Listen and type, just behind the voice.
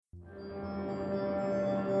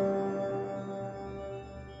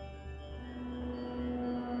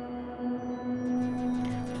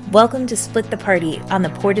Welcome to Split the Party on the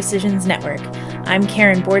Poor Decisions Network. I'm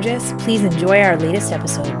Karen Borges. Please enjoy our latest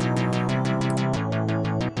episode.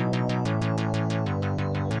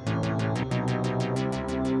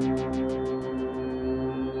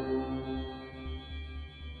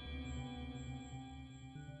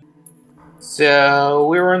 So,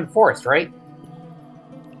 we were in the forest, right?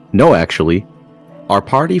 No, actually. Our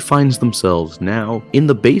party finds themselves now in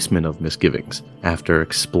the basement of Misgivings, after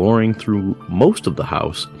exploring through most of the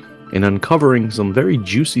house and uncovering some very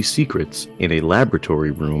juicy secrets in a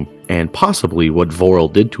laboratory room and possibly what Vorel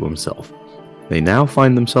did to himself. They now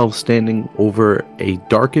find themselves standing over a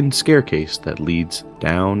darkened staircase that leads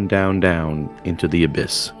down, down, down into the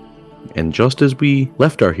abyss. And just as we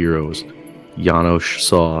left our heroes, Janosch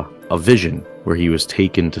saw a vision where he was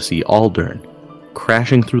taken to see Aldern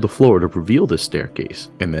crashing through the floor to reveal this staircase,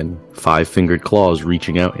 and then five-fingered claws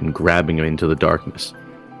reaching out and grabbing him into the darkness.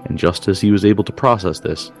 And just as he was able to process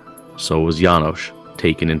this, so was Janosch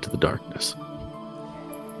taken into the darkness.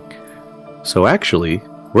 So actually,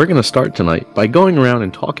 we're going to start tonight by going around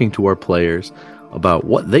and talking to our players about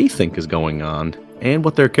what they think is going on and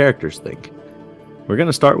what their characters think. We're going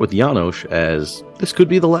to start with Janosch, as this could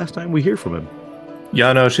be the last time we hear from him.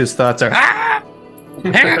 Janosch's thoughts are,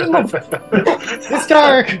 It's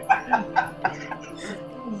dark.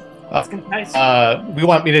 We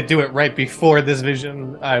want me to do it right before this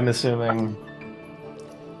vision, I'm assuming.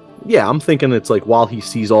 Yeah, I'm thinking it's like while he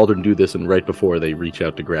sees Aldern do this and right before they reach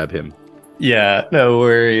out to grab him. Yeah, no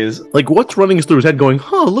worries. Like, what's running through his head going,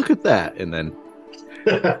 huh, look at that, and then...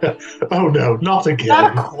 Oh no, not again. Is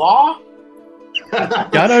that a claw?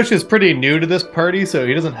 Janosch is pretty new to this party, so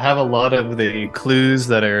he doesn't have a lot of the clues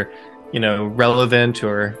that are, relevant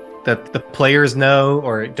or that the players know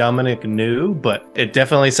or Dominic knew, but it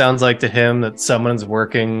definitely sounds like to him that someone's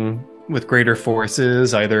working with greater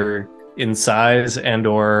forces, either in size and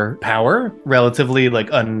or power, relatively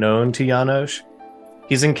unknown to Janosch.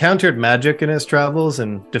 He's encountered magic in his travels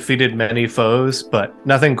and defeated many foes, but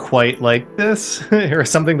nothing quite like this, or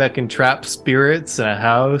something that can trap spirits in a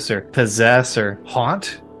house or possess or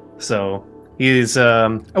haunt. So he's,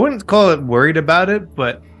 I wouldn't call it worried about it,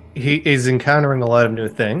 but he is encountering a lot of new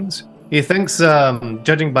things. He thinks,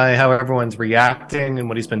 judging by how everyone's reacting and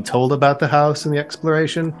what he's been told about the house and the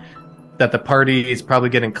exploration, that the party is probably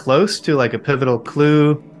getting close to a pivotal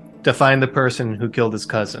clue to find the person who killed his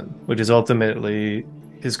cousin, which is ultimately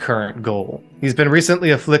his current goal. He's been recently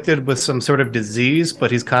afflicted with some sort of disease,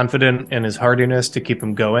 but he's confident in his hardiness to keep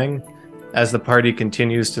him going. As the party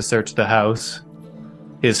continues to search the house,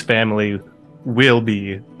 his family will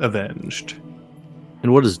be avenged.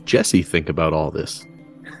 And what does Jesse think about all this?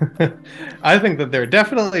 I think that there are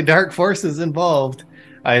definitely dark forces involved.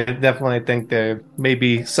 I definitely think there may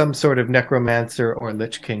be some sort of necromancer or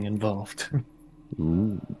Lich King involved.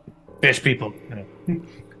 Ooh. Fish people. The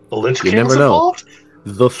Lich You King's never know. involved?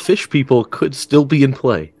 The fish people could still be in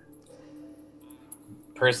play.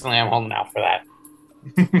 Personally, I'm holding out for that.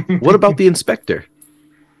 What about the inspector?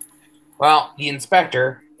 Well, the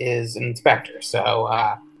inspector is an inspector,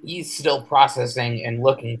 so he's still processing and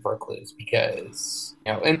looking for clues because,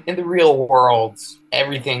 in the real world,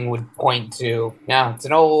 everything would point to,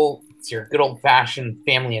 it's your good old-fashioned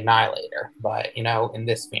family annihilator. But, in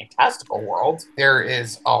this fantastical world, there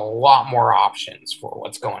is a lot more options for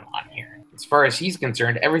what's going on here. As far as he's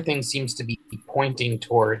concerned, everything seems to be pointing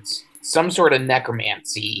towards some sort of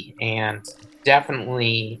necromancy, and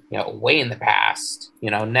definitely, way in the past,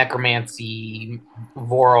 necromancy,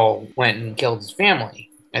 Vorel went and killed his family.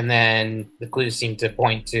 And then the clues seem to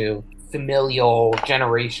point to familial,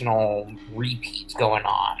 generational repeat going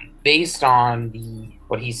on. Based on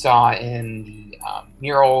what he saw in the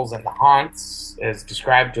murals and the haunts as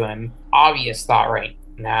described to him, obvious thought right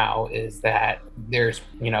now is that there's,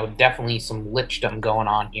 definitely some lichdom going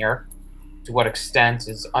on here. To what extent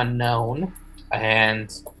is unknown. And,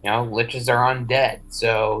 liches are undead.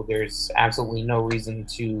 So there's absolutely no reason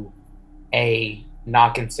to,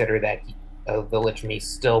 not consider that the lich may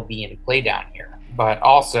still be in play down here. But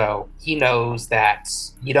also, he knows that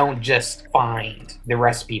you don't just find the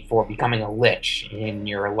recipe for becoming a lich in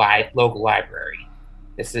your local library.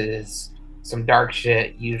 This is some dark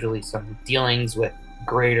shit, usually some dealings with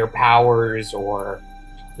greater powers or,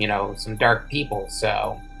 some dark people.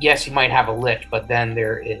 So, yes, you might have a lich, but then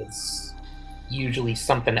there is usually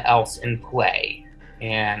something else in play.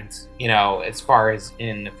 And, as far as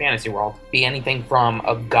in the fantasy world, be anything from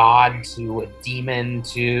a god to a demon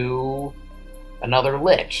to another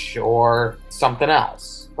lich or something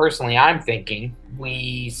else. Personally, I'm thinking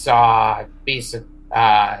we saw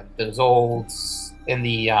those old in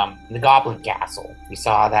the Goblin Castle. We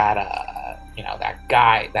saw that that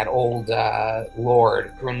guy, that old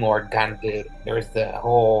Rune Lord kind of dude. There's the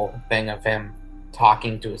whole thing of him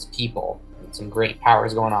talking to his people. And some great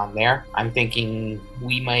powers going on there. I'm thinking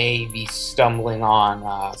we may be stumbling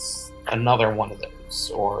on another one of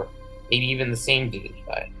those, or maybe even the same dude,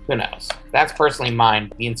 but who knows? That's personally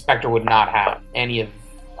mine. The inspector would not have any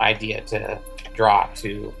idea to draw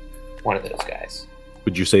to one of those guys.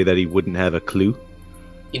 Would you say that he wouldn't have a clue?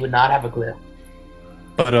 He would not have a clue.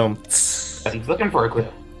 But He's looking for a clue.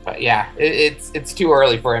 But yeah, it's too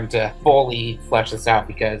early for him to fully flesh this out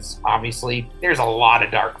because obviously there's a lot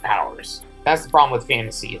of dark powers. That's the problem with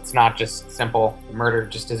fantasy. It's not just simple. Murder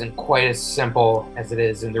just isn't quite as simple as it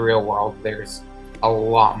is in the real world. There's a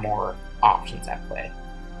lot more options at play.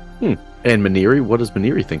 And Maniri, what does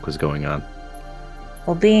Maniri think was going on?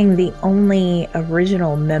 Well, being the only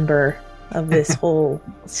original member of this whole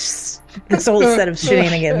set of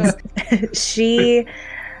shenanigans, she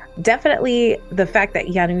definitely, the fact that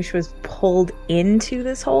Janusz was pulled into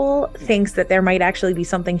this hole, thinks that there might actually be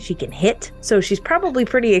something she can hit. So she's probably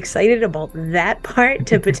pretty excited about that part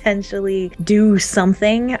to potentially do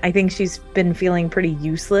something. I think she's been feeling pretty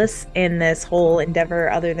useless in this whole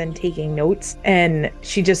endeavor other than taking notes. And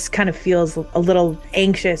she just kind of feels a little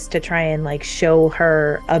anxious to try and show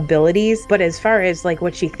her abilities. But as far as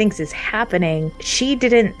what she thinks is happening, she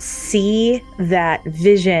didn't see that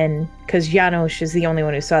vision because Janusz is the only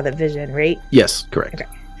one who saw the vision, right? Yes, correct. Okay.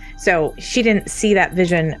 So she didn't see that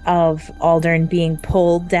vision of Aldern being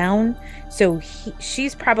pulled down. So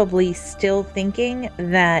she's probably still thinking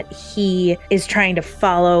that he is trying to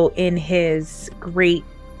follow in his great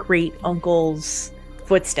uncle's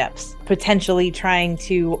footsteps, potentially trying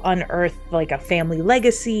to unearth a family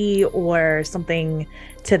legacy or something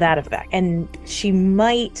to that effect. And she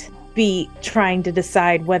might be trying to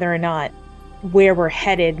decide whether or not where we're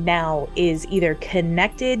headed now is either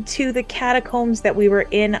connected to the catacombs that we were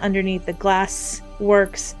in underneath the glass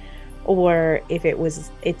works, or if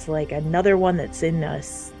it's another one that's in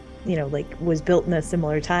us, was built in a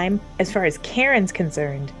similar time. As far as Karen's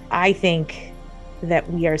concerned, I think that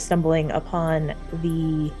we are stumbling upon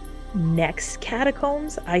the next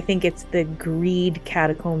catacombs. I think it's the greed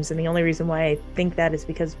catacombs, and the only reason why I think that is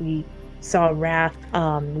because we saw Wrath.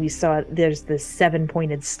 We saw there's the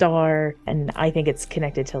 7-pointed star, and I think it's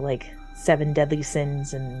connected to 7 deadly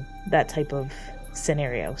sins and that type of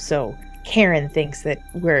scenario. So Karen thinks that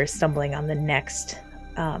we're stumbling on the next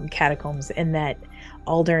catacombs, and that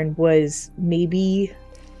Aldern was maybe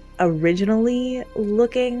originally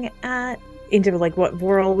looking into what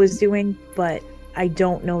Vorl was doing, but I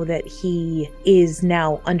don't know that he is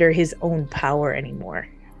now under his own power anymore.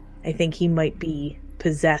 I think he might be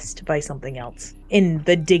possessed by something else in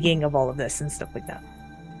the digging of all of this and stuff like that.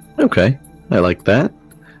 Okay, I like that.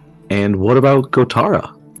 And what about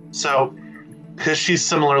Gotara? So, because she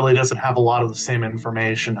similarly doesn't have a lot of the same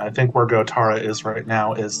information, I think where Gotara is right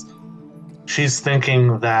now is she's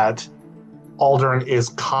thinking that Aldern is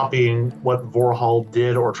copying what Vorhal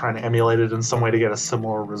did or trying to emulate it in some way to get a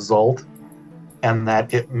similar result, and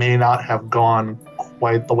that it may not have gone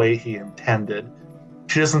quite the way he intended.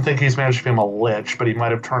 She doesn't think he's managed to become a lich, but he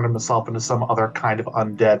might have turned himself into some other kind of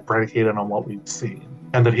undead predicated on what we've seen.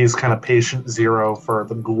 And that he's kind of patient zero for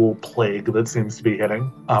the ghoul plague that seems to be hitting.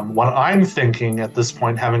 What I'm thinking at this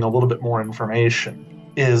point, having a little bit more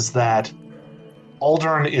information, is that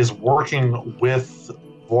Aldern is working with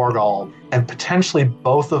Vorgal, and potentially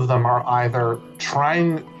both of them are either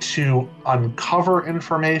trying to uncover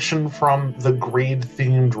information from the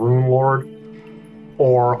greed-themed Rune Lord,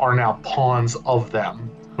 or are now pawns of them,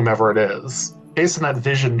 whomever it is. Based on that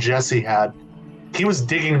vision Jesse had, he was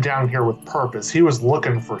digging down here with purpose. He was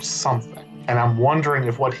looking for something. And I'm wondering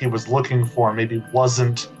if what he was looking for maybe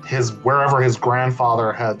wasn't wherever his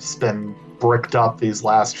grandfather has been bricked up these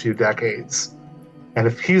last few decades. And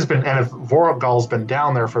if Vorgal's been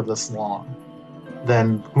down there for this long,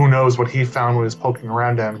 then who knows what he found when he was poking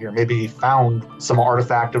around down here. Maybe he found some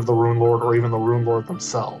artifact of the Rune Lord or even the Rune Lord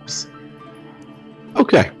themselves.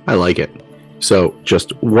 Okay, I like it. So,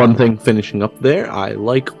 just one thing finishing up there. I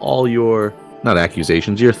like all your, not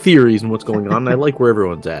accusations, your theories and what's going on. And I like where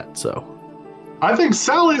everyone's at, so. I think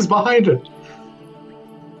Sally's behind it.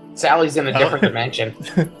 Sally's in a different dimension.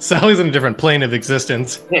 Sally's in a different plane of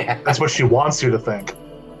existence. Yeah. That's what she wants you to think.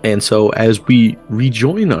 And so, as we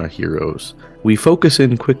rejoin our heroes, we focus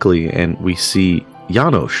in quickly and we see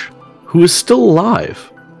Janusz, who is still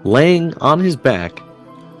alive, laying on his back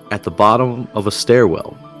at the bottom of a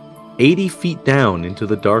stairwell, 80 feet down into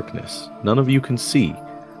the darkness. None of you can see,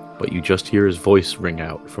 but you just hear his voice ring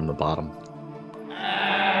out from the bottom.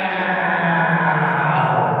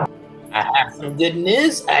 I have The good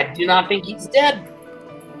news, I do not think he's dead.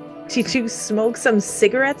 Did you smoke some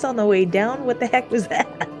cigarettes on the way down? What the heck was that?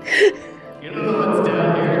 You know what's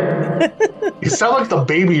down here? You sound like the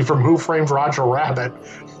baby from Who Framed Roger Rabbit.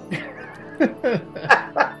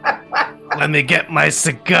 Let me get my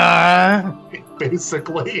cigar.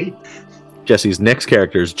 Basically. Jesse's next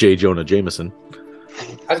character is J. Jonah Jameson.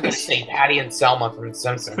 I was going to say Patty and Selma from The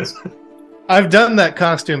Simpsons. I've done that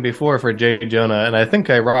costume before for J. Jonah, and I think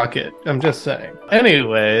I rock it. I'm just saying.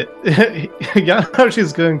 Anyway,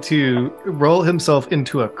 Yanoshi's going to roll himself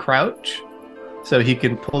into a crouch so he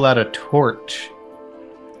can pull out a torch,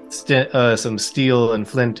 some steel and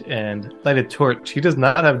flint, and light a torch. He does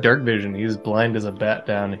not have dark vision. He's blind as a bat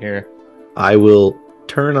down here. I will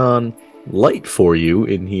turn on light for you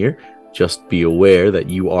in here. Just be aware that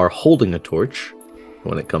you are holding a torch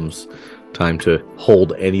when it comes time to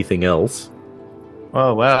hold anything else.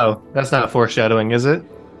 Oh, wow. That's not foreshadowing, is it?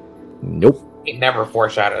 Nope. It never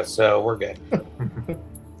foreshadows, so we're good.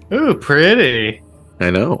 Ooh, pretty. I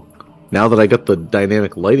know. Now that I got the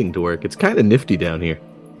dynamic lighting to work, it's kind of nifty down here.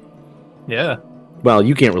 Yeah. Well,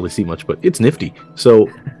 you can't really see much, but it's nifty. So,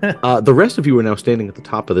 the rest of you are now standing at the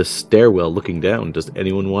top of this stairwell looking down. Does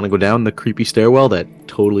anyone want to go down the creepy stairwell that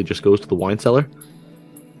totally just goes to the wine cellar?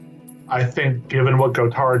 I think, given what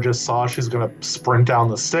Gotara just saw, she's going to sprint down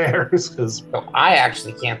the stairs, because... So I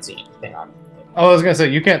actually can't see anything on it. Oh, I was going to say,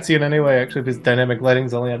 you can't see it anyway, actually, because dynamic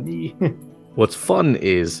lighting's only on me. What's fun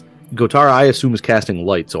is, Gotara, I assume, is casting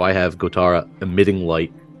light, so I have Gotara emitting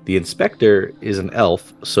light. The Inspector is an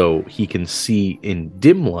elf, so he can see in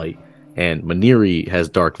dim light, and Maniri has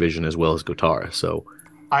dark vision as well as Gotara, so...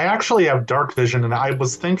 I actually have dark vision, and I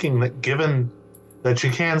was thinking that given that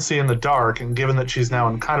she can see in the dark, and given that she's now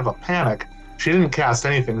in kind of a panic, she didn't cast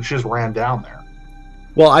anything, she just ran down there.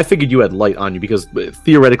 Well, I figured you had light on you, because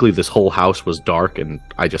theoretically this whole house was dark, and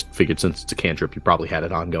I just figured since it's a cantrip, you probably had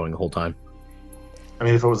it ongoing the whole time. I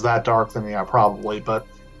mean, if it was that dark, then yeah, probably, but...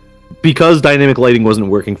 Because dynamic lighting wasn't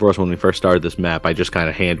working for us when we first started this map, I just kind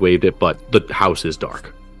of hand-waved it, but the house is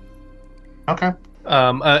dark. Okay.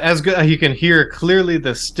 You can hear clearly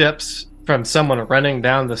the steps from someone running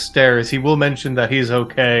down the stairs. He will mention that he's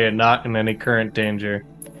okay and not in any current danger.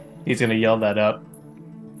 He's going to yell that up.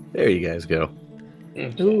 There you guys go.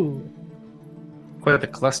 Ooh. Quite the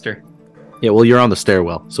cluster. Yeah, well, you're on the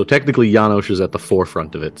stairwell, so technically Janosch is at the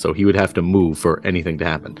forefront of it, so he would have to move for anything to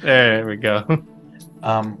happen. There we go.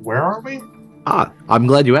 Where are we? I'm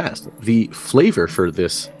glad you asked. The flavor for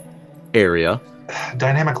this area...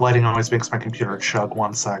 Dynamic lighting always makes my computer chug.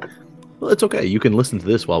 1 sec. Well, it's okay. You can listen to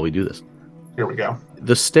this while we do this. Here we go.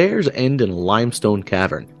 The stairs end in a limestone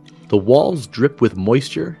cavern. The walls drip with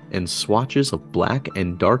moisture, and swatches of black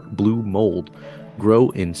and dark blue mold grow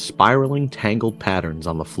in spiraling, tangled patterns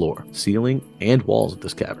on the floor, ceiling, and walls of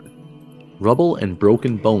this cavern. Rubble and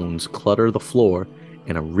broken bones clutter the floor,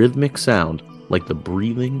 and a rhythmic sound, like the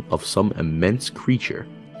breathing of some immense creature,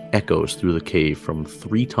 echoes through the cave from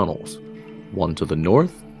 3 tunnels, 1 to the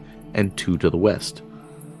north and 2 to the west.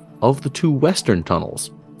 Of the 2 western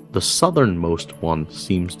tunnels, the southernmost one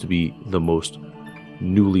seems to be the most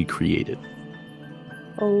newly created.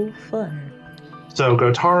 Oh, fun. So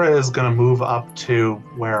Gotara is going to move up to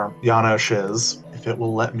where Janosch is, if it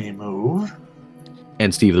will let me move.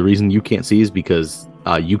 And Steve, the reason you can't see is because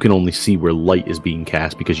you can only see where light is being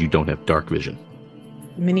cast because you don't have dark vision.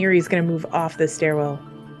 Maniri's going to move off the stairwell.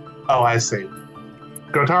 Oh, I see.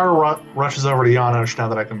 Gotara rushes over to Janosch now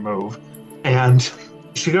that I can move. And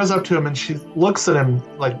she goes up to him and she looks at him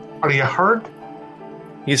like, are you hurt?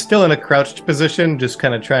 He's still in a crouched position, just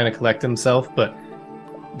kind of trying to collect himself, but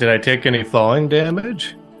did I take any falling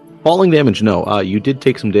damage? Falling damage, no. You did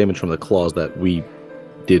take some damage from the claws that we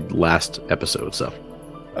did last episode, so...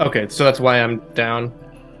 Okay, so that's why I'm down.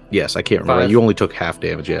 Yes, I can't remember. 5. You only took half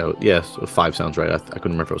damage. Yeah, yes, 5 sounds right. I couldn't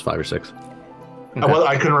remember if it was 5 or 6.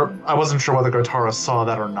 Okay. I wasn't sure whether Gotara saw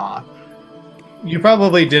that or not. You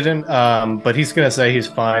probably didn't, but he's going to say he's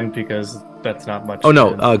fine because that's not much. Oh,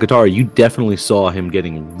 no, Gotara, you definitely saw him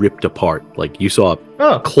getting ripped apart. Like, you saw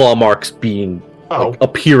claw marks being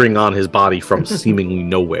appearing on his body from seemingly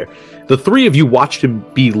nowhere. The 3 of you watched him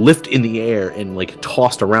be lifted in the air and like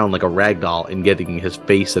tossed around like a rag doll and getting his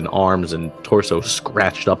face and arms and torso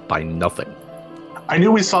scratched up by nothing. I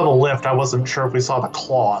knew we saw the lift. I wasn't sure if we saw the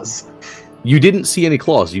claws. You didn't see any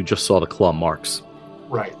claws. You just saw the claw marks.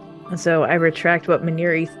 Right. So I retract what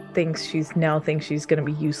Maniri thinks she's going to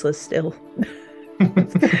be useless still.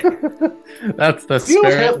 That's the You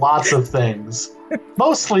spirit. hit lots of things.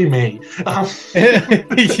 Mostly me.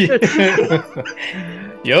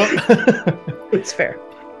 Yup. It's fair.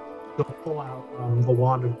 You'll pull out the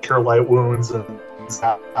wand of cure light wounds and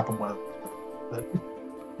zap them with.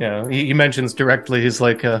 But He mentions directly, he's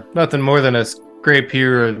like, nothing more than a scrape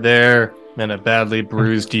here or there and a badly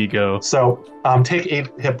bruised ego. so take 8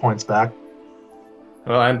 hit points back.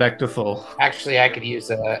 Well, I'm back to full. Actually, I could use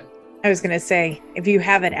a. I was gonna say, if you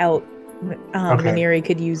have it out, Maniri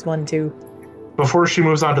could use one too. Before she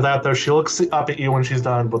moves on to that, though, she looks up at you when she's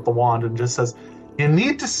done with the wand and just says, "You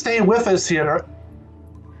need to stay with us here."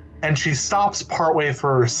 And she stops partway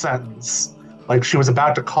through her sentence, like she was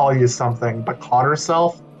about to call you something, but caught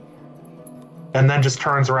herself, and then just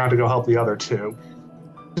turns around to go help the other two.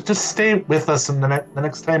 Just stay with us in the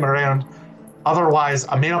next time around. Otherwise,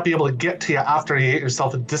 I may not be able to get to you after you hit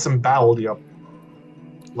yourself and disemboweled you.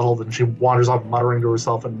 Little then she wanders off, muttering to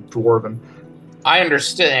herself in Dwarven. I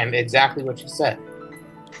understand exactly what you said.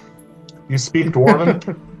 You speak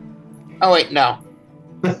Dwarven? Oh wait, no.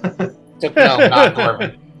 No, not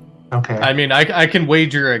Dwarven. Okay. I mean, I can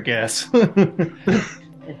wager a guess.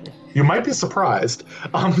 You might be surprised.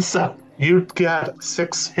 So you get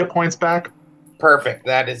 6 hit points back. Perfect.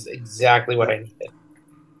 That is exactly what I needed.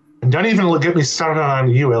 And don't even get me started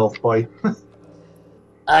on you, elf boy.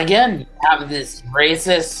 Again, you have this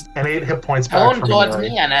racist And 8 hit points back tone from towards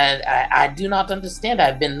Mary. me, and I do not understand.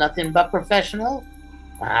 I've been nothing but professional.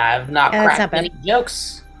 I've not Yeah, that's cracked not any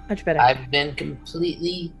jokes. Much better. I've been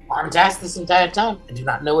completely on task this entire time. I do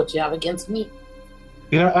not know what you have against me.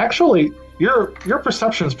 You know, actually, your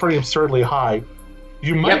perception is pretty absurdly high.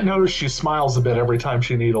 You might notice she smiles a bit every time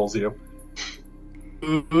she needles you.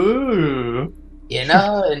 Ooh. You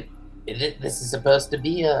know, and this is supposed to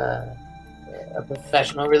be a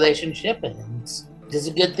professional relationship, and it is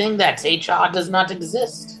a good thing that HR does not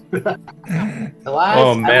exist. Otherwise,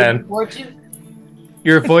 Oh, I man. would report you.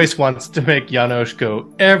 Your voice wants to make Janosch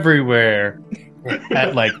go everywhere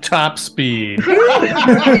at like top speed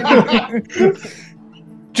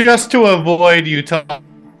just to avoid you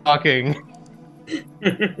talking.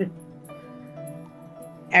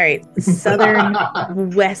 All right, southern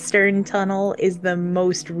western tunnel is the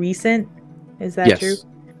most recent. Is that Yes. true?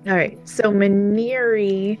 All right, so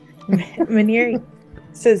Maniri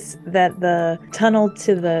says that the tunnel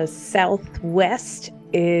to the southwest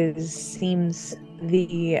seems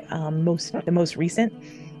the most recent.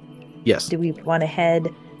 Yes. Do we want to head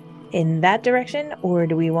in that direction, or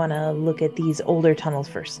do we want to look at these older tunnels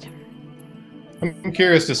first? I'm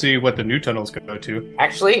curious to see what the new tunnels go to.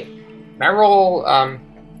 Actually, can I roll?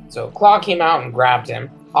 So Claw came out and grabbed him.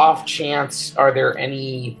 Off chance, are there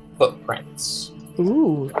any footprints?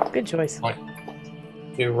 Ooh, good choice.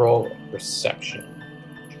 To roll perception.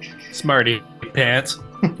 Smarty pants.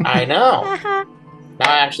 I know. Now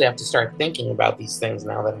I actually have to start thinking about these things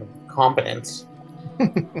now that I'm competent.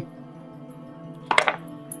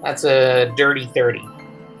 That's a dirty 30.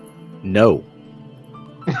 No.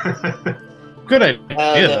 Good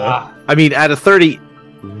idea, though. I mean, at a 30,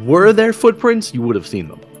 were there footprints? You would have seen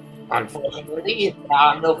them. Unfortunately,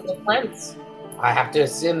 no footprints. I have to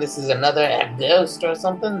assume this is another ghost or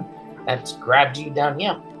something that's grabbed you down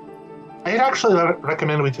here. I'd actually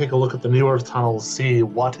recommend we take a look at the newer tunnels, see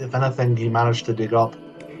what, if anything, he managed to dig up.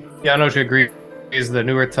 Janosch agrees the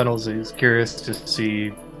newer tunnels. He's curious to see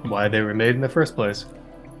why they were made in the first place.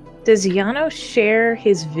 Does Yano share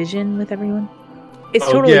his vision with everyone? It's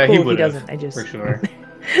Oh, totally yeah, he cool if he would've, doesn't. I just For sure.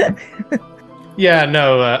 Yeah,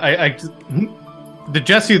 no, the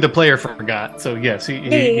Jesse, the player, forgot. So yes, he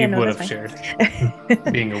no, would have that's shared.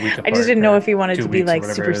 Being a week apart. I just didn't know if he wanted 2 to be weeks or like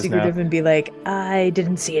whatever super it is now. secretive and be like, I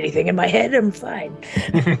didn't see anything in my head. I'm fine.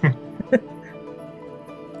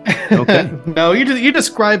 Okay. No, he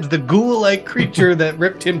describes the ghoul-like creature that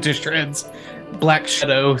ripped him to shreds. Black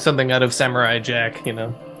Shadow, something out of Samurai Jack, you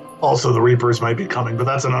know. Also, the Reapers might be coming, but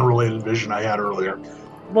that's an unrelated vision I had earlier.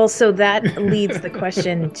 Well, so that leads the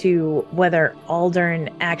question to whether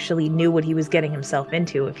Aldern actually knew what he was getting himself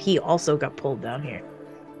into if he also got pulled down here.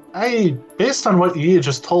 Based on what you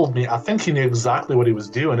just told me, I think he knew exactly what he was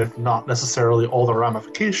doing, if not necessarily all the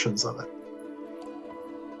ramifications of it.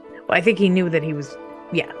 Well, I think he knew that he was,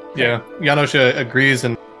 yeah. Yeah, Janosch agrees,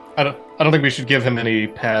 and I don't think we should give him any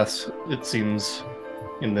pass. It seems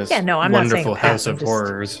in this Yeah, no, I'm not saying wonderful pass, house I'm of just-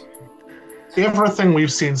 horrors. Everything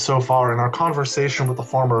we've seen so far in our conversation with the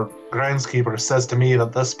former groundskeeper says to me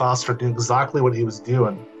that this bastard knew exactly what he was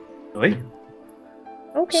doing. Really?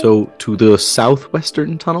 Okay. So, to the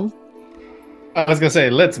southwestern tunnel? I was gonna say,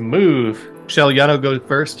 let's move. Shall Yano go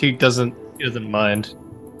first? He doesn't mind.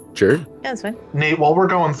 Sure. Yeah, that's fine. Nate, while we're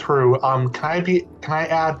going through, can I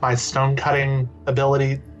add my stone cutting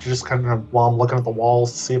ability to just kind of while I'm looking at the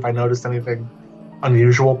walls to see if I noticed anything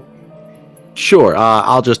unusual? Sure.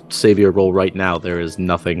 I'll just save your roll right now. There is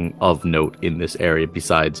nothing of note in this area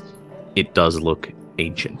besides it does look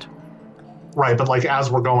ancient. Right, but like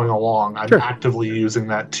as we're going along, I'm Sure. actively using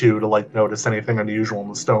that too to like notice anything unusual in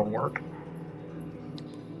the stonework.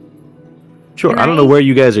 Sure, Can I don't know where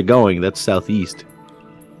you guys are going. That's southeast.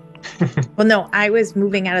 Well, no, I was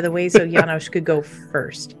moving out of the way so Janosch could go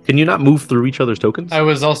first. Can you not move through each other's tokens? I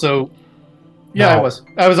was also, yeah, No. I was.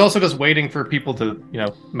 I was also just waiting for people to,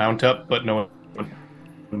 mount up, but no one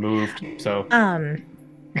moved. So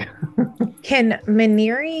Can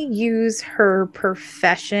Maniri use her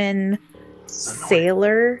profession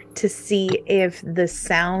sailor to see if the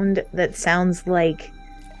sound that sounds like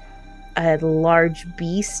a large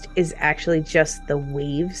beast is actually just the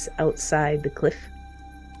waves outside the cliff?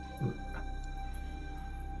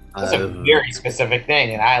 That's a very specific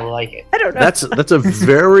thing, and I like it. I don't know. That's a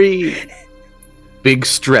very big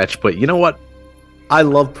stretch, but you know what? I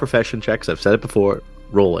love profession checks. I've said it before.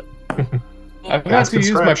 Roll it. I've got That's to good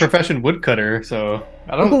use my stretch. profession woodcutter, so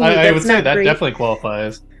I don't. Ooh, I would that's say not that great. definitely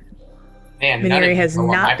qualifies. Man, none of Maniri you has know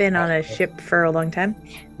what my not been on a profession is. ship for a long time.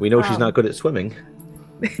 We know she's Um, not good at swimming.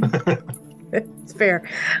 It's fair.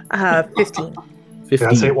 15. 15.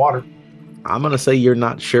 That's 8 water. I'm gonna say you're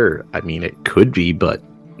not sure. I mean, it could be, but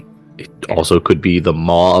it also could be the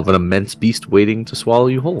maw of an immense beast waiting to swallow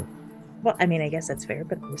you whole. Well, I mean, I guess that's fair,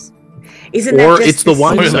 but isn't Or that just it's the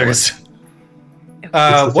wine cellar. Spoilers. It's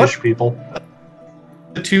the What fish people.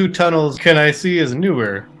 the 2 tunnels can I see is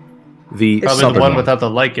newer? The This Probably southern the one one. without the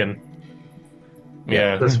lichen.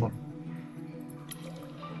 Yeah. This one.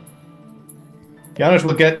 Janusz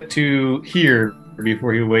will get to here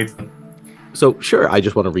before he waits. So, sure, I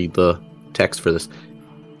just want to read the text for this.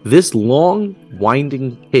 This long,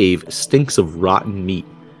 winding cave stinks of rotten meat.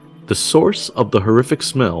 The source of the horrific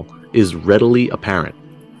smell is readily apparent.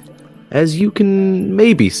 As you can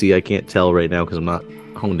maybe see, I can't tell right now because I'm not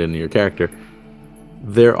honed into your character,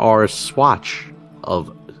 there are a swatch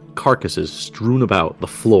of carcasses strewn about the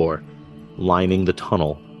floor, lining the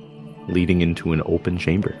tunnel, leading into an open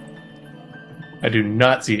chamber. I do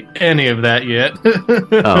not see any of that yet.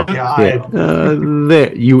 Oh, Yeah,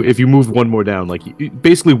 there. If you move one more down,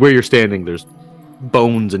 basically where you're standing, there's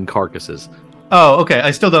bones and carcasses. Oh, okay. I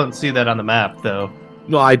still don't see that on the map, though.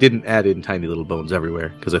 No, I didn't add in tiny little bones everywhere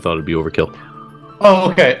because I thought it'd be overkill. Oh,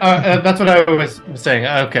 okay. That's what I was saying.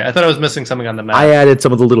 Okay, I thought I was missing something on the map. I added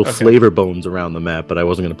some of the little Okay. flavor bones around the map, but I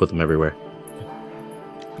wasn't going to put them everywhere.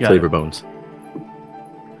 Got Flavor it. bones.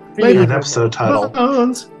 an episode title.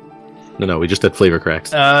 Bones. No, we just had flavor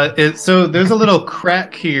cracks. So there's a little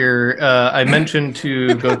crack here. I mentioned to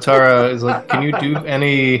Gotara, is like, can you do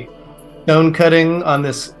any stone cutting on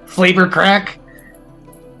this flavor crack?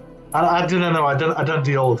 I didn't know. I don't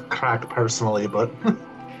deal with crack personally, but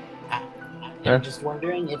I'm just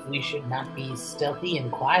wondering if we should not be stealthy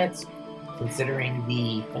and quiet, considering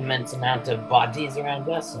the immense amount of bodies around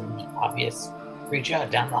us and the obvious creature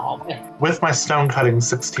down the hallway. with my stone cutting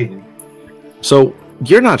 16. So,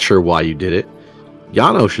 you're not sure why you did it.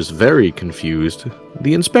 Janosch is very confused.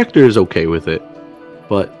 The inspector is okay with it.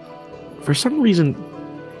 But, for some reason,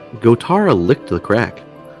 Gotara licked the crack.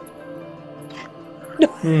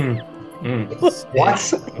 It's,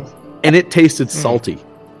 What? And it tasted salty.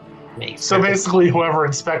 Makes So basically, whoever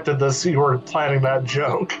inspected this, you were planning that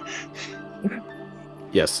joke.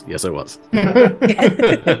 Yes, I was.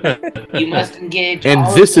 you must engage. And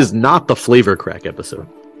all this of is not the flavor crack episode.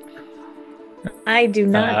 I do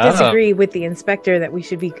not Ah. disagree with the inspector that we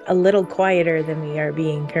should be a little quieter than we are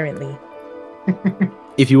being currently.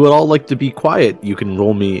 If you would all like to be quiet, you can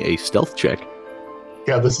roll me a stealth check.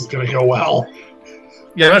 Yeah, this is gonna go well.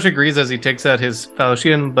 Janosch agrees as he takes out his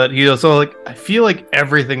falchion, but he also I feel like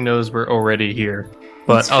everything knows we're already here.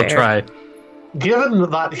 But That's I'll fair. try. Given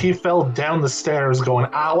that he fell down the stairs going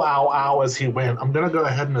ow, ow, ow as he went, I'm gonna go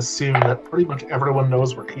ahead and assume that pretty much everyone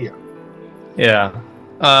knows we're here. Yeah.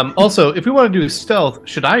 Also, if we want to do stealth,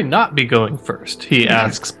 should I not be going first? He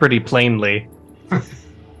asks pretty plainly.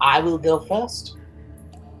 I will go first.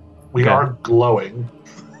 We Okay. are glowing.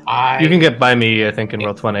 You can get by me, I think, in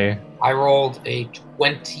roll 20. I rolled a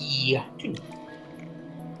 22.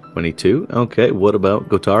 22? Okay, what about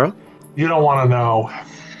Gotara? You don't want to know.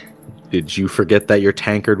 Did you forget that your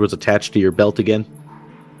tankard was attached to your belt again?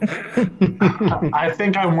 I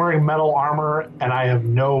think I'm wearing metal armor and I have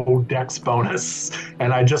no dex bonus,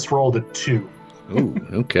 and I just rolled a 2. Ooh,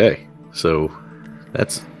 okay. So,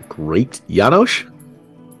 that's great. Janosch?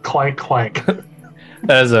 Clank, clank.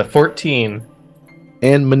 That is a 14.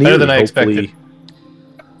 And Maniri, Better than I hopefully...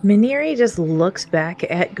 Maniri just looks back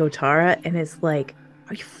at Gotara and is like,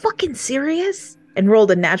 "Are you fucking serious?" And rolled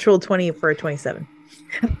a natural 20 for a 27.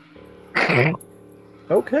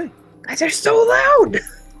 Okay. Guys are so loud.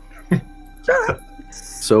 Shut up.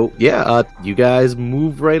 So, you guys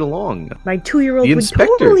move right along. My 2-year-old The would inspector-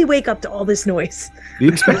 totally wake up to all this noise. The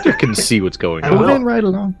inspector can see what's going And on. will. Moving right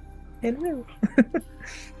along. It will.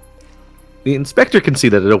 The inspector can see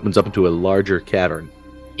that it opens up into a larger cavern.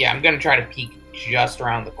 Yeah, I'm gonna try to peek just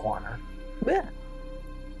around the corner. Yeah.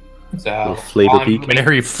 So Little flavor while I'm peek. moving-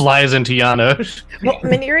 Maneri flies into Janosch. Well,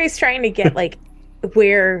 Maniri's trying to get like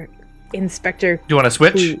where Inspector. Do you want to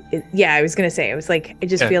switch? Yeah, I was gonna say. I was like, I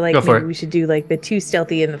just Yeah, feel like go for maybe it. we should do like the 2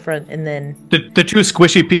 stealthy in the front, and then The two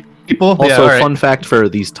squishy people? Also, yeah, all right. fun fact for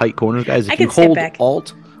these tight corners, guys, I if you can step hold back.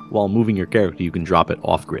 Alt while moving your character, you can drop it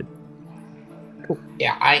off grid.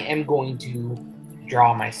 Yeah, I am going to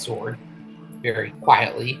draw my sword very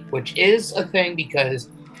quietly, which is a thing because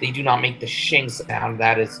they do not make the shing sound.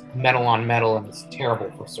 That is metal on metal and it's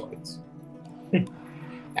terrible for swords.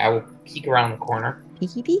 I will peek around the corner,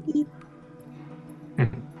 peeky peeky.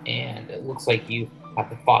 and it looks like you have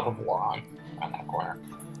the fog of war on around that corner.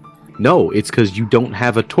 No, it's because you don't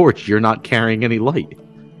have a torch. You're not carrying any light.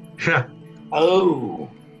 Yeah. Oh,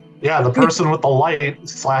 Yeah, the person with the light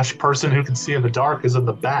 / person who can see in the dark is in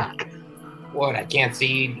the back. what? I can't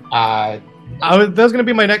see. That was going to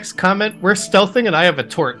be my next comment. We're stealthing and I have a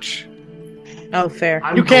torch. Oh, fair.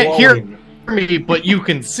 I'm You can't hear glowing. me, but you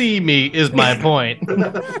can see me, is my point.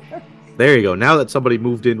 There you go. Now that somebody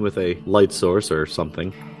moved in with a light source or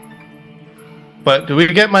something. But do we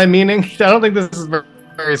get my meaning? I don't think this is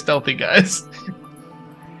very stealthy, guys.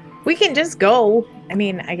 We can just go. I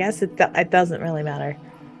mean, I guess it doesn't really matter.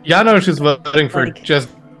 Janosch is voting for Like- just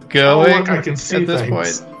Oh, going look, I can see at this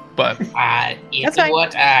things. point. But you That's know fine.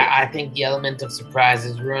 what? I think the element of surprise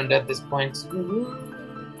is ruined at this point.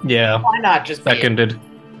 yeah, Why not just be seconded.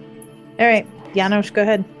 All right, Janosch, go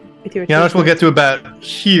ahead with your. Janosch will get to about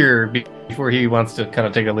here before he wants to kind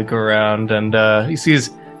of take a look around, and he says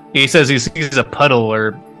he sees a puddle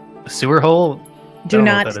or a sewer hole. Do don't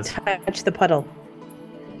know not what that is. touch the puddle.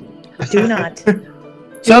 Do not.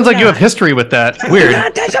 Sounds like you have not. history with that. Do Weird.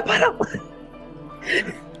 not touch the puddle.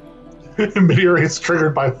 Maneri is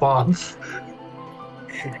triggered by fog.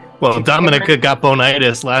 Well, Dominica got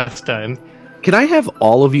bonitis last time. Can I have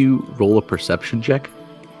all of you roll a perception check?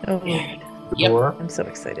 Oh, Yep. Or- I'm so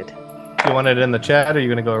excited. You want it in the chat, or are you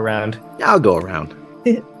going to go around? Yeah, I'll go around.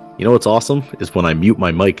 You know what's awesome? Is when I mute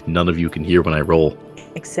my mic, none of you can hear when I roll.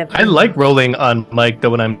 Except I like rolling on mic though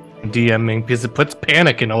when I'm DMing because it puts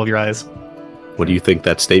panic in all of your eyes. What do you think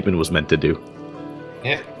that statement was meant to do?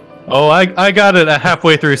 Yeah. Oh, I got it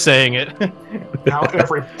halfway through saying it. Now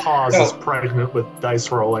every pause is pregnant with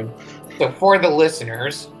dice rolling. So for the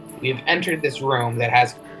listeners, we've entered this room that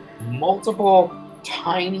has multiple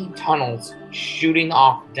tiny tunnels shooting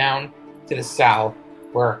off down to the south,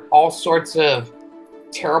 where all sorts of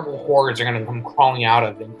terrible horrors are going to come crawling out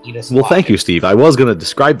of and eat us Well, alive. thank you, Steve. I was going to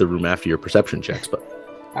describe the room after your perception checks, but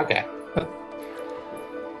Okay.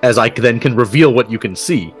 as I then can reveal what you can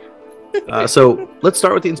see. So let's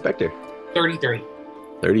start with the inspector. 33.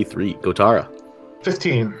 33. Gotara.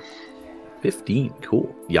 15. 15.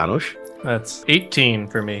 Cool. Janosch. That's 18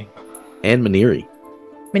 for me. And Maniri.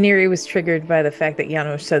 Maniri was triggered by the fact that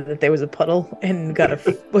Janosch said that there was a puddle and got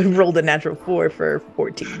rolled a natural 4 for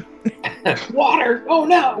 14. Water! Oh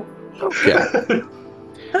no! Okay.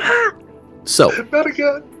 So, Not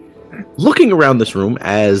again. looking around this room,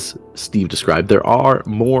 as Steve described, there are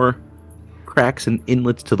more cracks and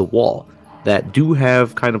inlets to the wall that do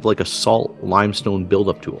have kind of like a salt limestone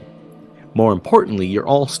buildup to them. More importantly, you're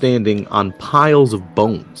all standing on piles of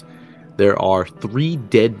bones. There are 3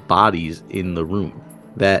 dead bodies in the room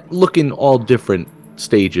that look in all different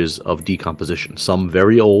stages of decomposition. Some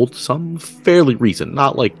very old, some fairly recent.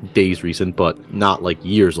 Not like days recent, but not like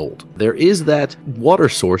years old. There is that water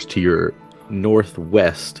source to your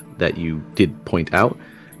northwest that you did point out,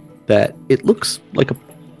 that it looks like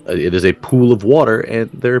it is a pool of water, and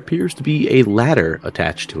there appears to be a ladder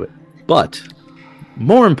attached to it. But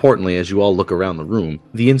more importantly, as you all look around the room,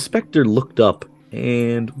 the inspector looked up,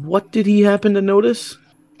 and what did he happen to notice?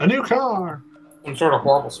 A new car. Some sort of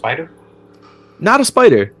horrible spider? Not a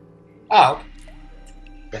spider. Oh.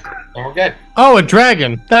 Okay. Then we're good. Oh, a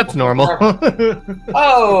dragon. That's normal.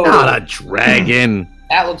 Oh! Not a dragon.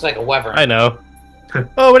 That looks like a wyvern. I know.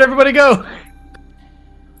 Oh, where'd everybody go?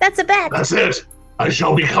 That's a bat. That's it. I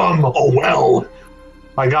shall become a well.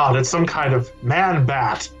 My god, it's some kind of man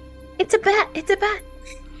bat. It's a bat. It's a bat.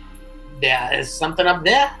 There is something up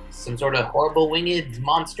there. Some sort of horrible winged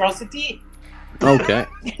monstrosity. Okay.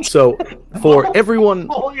 So, for everyone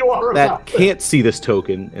All you are that about can't see this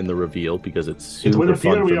token in the reveal, because it's it would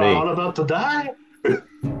super appear fun we for are all me, about to die.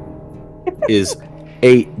 is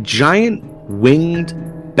a giant winged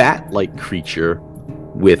bat-like creature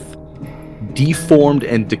with deformed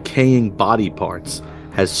and decaying body parts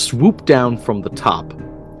has swooped down from the top,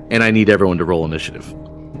 and I need everyone to roll initiative.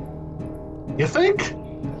 You think?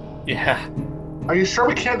 Yeah. Are you sure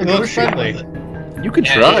we can't It looks negotiate friendly. with it? You can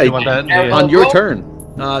Yeah, try You want that? Yeah. on your turn.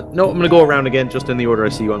 No, I'm going to go around again just in the order I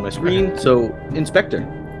see you on my screen. So, Inspector.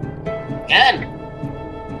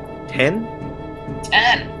 10. 10?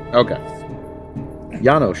 10. Okay.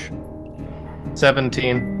 Janosch.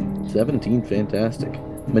 17. 17, fantastic.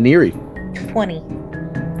 Maniri. 20.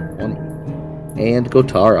 20. And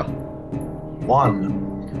Gotara. 1.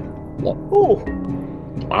 Ooh.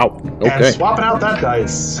 Wow. And Okay. swapping out that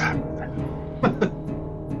dice.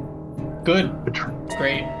 Good. Betr-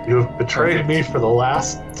 Great. You have betrayed me for the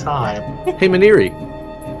last time. Hey, Maniri.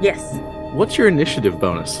 Yes. What's your initiative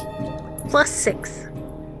bonus? +6.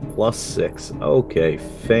 +6. Okay,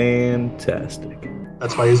 fantastic.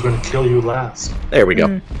 That's why he's going to kill you last. There we go.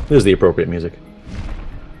 This is the appropriate music.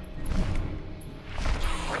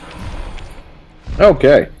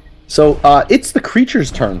 Okay. So, it's the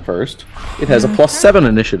creature's turn first. It has a +7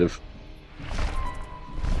 initiative.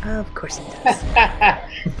 Of course it does.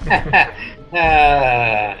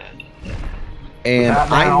 And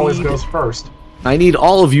Batman always goes first. I need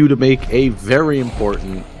all of you to make a very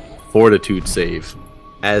important fortitude save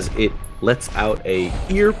as it lets out a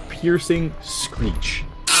ear-piercing screech.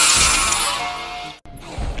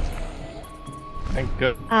 Thank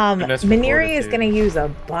goodness for Maniri is fortitude. going to use a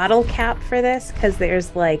bottle cap for this because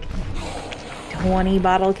there's like 20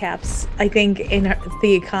 bottle caps, I think, in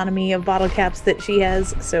the economy of bottle caps that she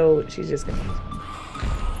has. So she's just going to use one.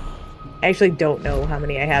 I actually don't know how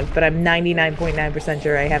many I have, but I'm 99.9%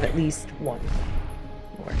 sure I have at least one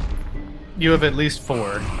more. You have at least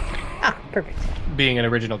 4, Ah, perfect. being an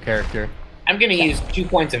original character. I'm going to use 2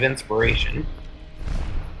 points of inspiration.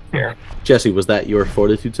 Here. Jesse, was that your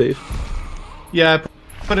fortitude save? Yeah,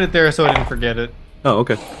 I put it there so I didn't forget it. Oh,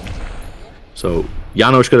 okay. So,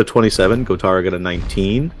 Janosch got a 27, Gotara got a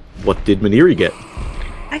 19. What did Maniri get?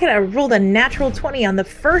 I rolled a natural 20 on the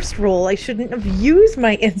first roll. I shouldn't have used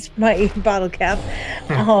my bottle cap.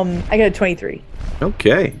 I got a 23.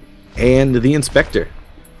 Okay. And the inspector.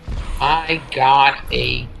 I got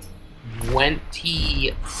a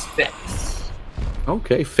 26.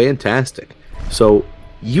 Okay, fantastic. So,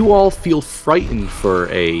 you all feel frightened for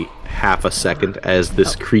a half a second as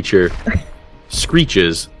this creature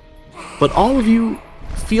screeches, but all of you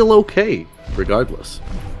feel okay regardless.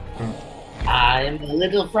 I'm a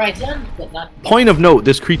little frightened, but not. Point of note,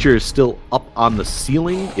 this creature is still up on the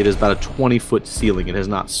ceiling. It is about a 20-foot ceiling. It has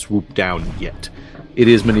not swooped down yet. It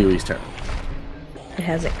is Maniri's turn. It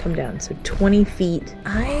hasn't come down, so 20 feet.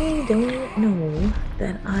 I don't know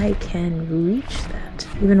that I can reach that,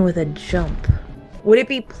 even with a jump. Would it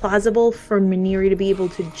be plausible for Maniri to be able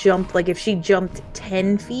to jump, like if she jumped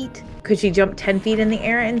 10 feet? Could she jump 10 feet in the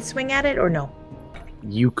air and swing at it, or no?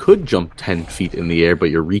 You could jump 10 feet in the air, but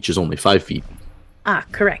your reach is only 5 feet. Ah,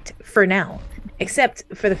 correct, for now. Except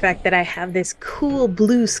for the fact that I have this cool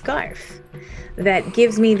blue scarf that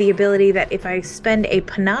gives me the ability that if I spend a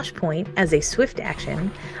panache point as a swift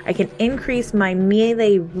action, I can increase my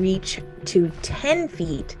melee reach to 10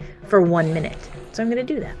 feet for 1 minute. So I'm going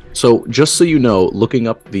to do that. So, just so you know, looking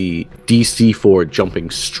up the DC for jumping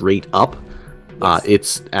straight up,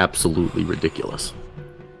 it's absolutely ridiculous.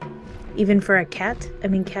 Even for a cat? I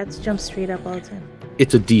mean, cats jump straight up all the time.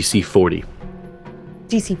 It's a DC 40.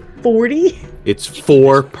 DC 40? It's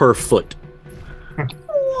 4 per foot.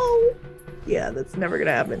 Whoa. Yeah, that's never going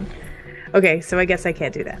to happen. Okay, so I guess I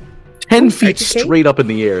can't do that. 10 Are feet you okay? straight up in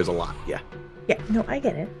the air is a lot, yeah. Yeah, no, I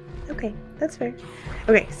get it. Okay, that's fair.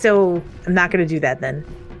 Okay, so I'm not going to do that then,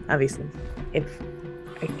 obviously. If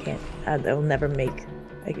I can't, I'll never get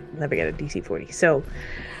a DC 40. So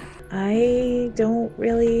I don't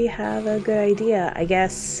really have a good idea. I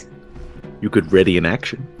guess, You could ready an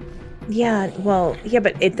action. yeah, well, yeah,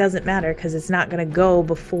 but it doesn't matter because it's not going to go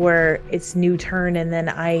before its new turn and then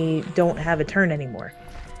I don't have a turn anymore.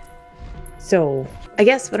 So I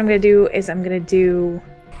guess what I'm going to do is I'm going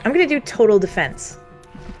to do total defense.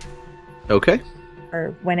 Okay,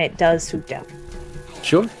 Or when it does swoop down.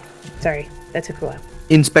 sure. Sorry, that took a while.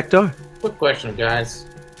 Inspector. Quick question, guys.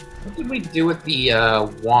 What did we do with the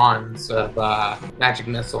wands of magic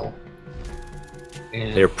missile?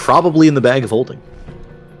 And They're probably in the bag of holding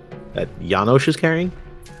that Janosch is carrying.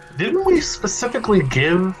 Didn't we specifically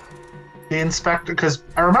give the inspector? Because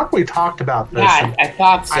I remember we talked about this. yeah, and I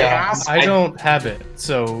thought so. I asked- I don't have it,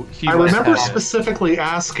 so he I must remember have it. specifically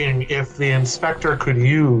asking if the inspector could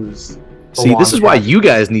use. the See, this wand is why cap. you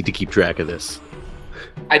guys need to keep track of this.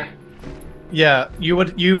 Yeah, you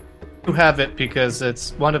have it because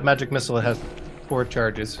it's Wand of Magic Missile. It has 4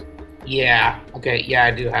 charges. Yeah. Okay. Yeah,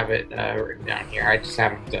 I do have it written down here. I just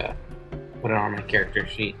haven't put it on my character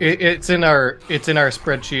sheet. It's in our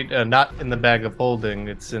spreadsheet, not in the bag of holding.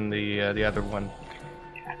 It's in the other one.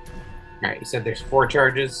 Yeah. All right. You said there's 4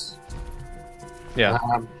 charges. Yeah.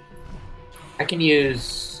 I can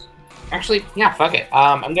use. Actually, yeah. Fuck it.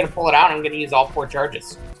 I'm gonna pull it out. I'm gonna use all 4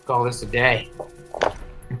 charges. Let's call this a day.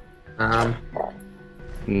 I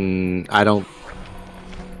don't.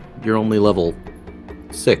 You're only level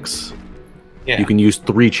 6. Yeah. You can use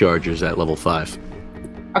 3 charges at level 5.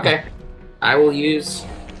 Okay. I will use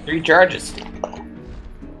 3 charges.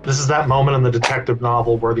 This is that moment in the detective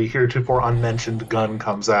novel where the heretofore unmentioned gun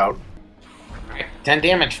comes out. Alright, 10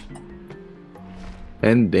 damage.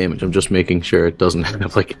 10 damage. I'm just making sure it doesn't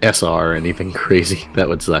have like SR or anything crazy. That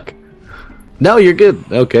would suck. No, you're good.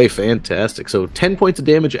 Okay, fantastic. So 10 points of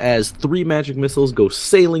damage as 3 magic missiles go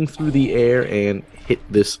sailing through the air and hit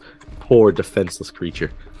this poor defenseless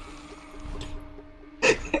creature.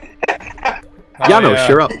 Janos,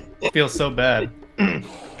 you're up. Feels so bad.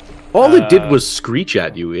 All it did was screech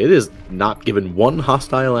at you. It is not given one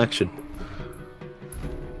hostile action.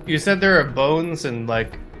 You said there are bones and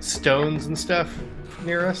like stones and stuff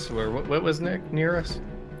near us? Or what was near us?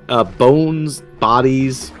 Bones,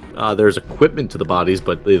 bodies. There's equipment to the bodies,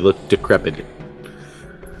 but they look decrepit.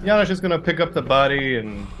 Janos is going to pick up the body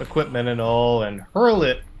and equipment and all and hurl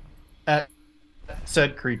it at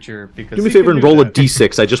said creature because Do me a favor and roll a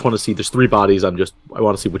d6. I just want to see. There's 3 bodies. I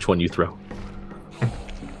want to see which one you throw.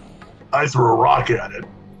 I threw a rock at it.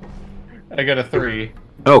 I got a 3.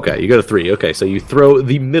 Okay, you got a 3. Okay, so you throw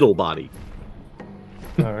the middle body.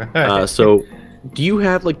 All right. So, do you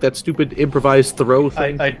have like that stupid improvised throw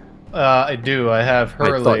thing? I do. I have I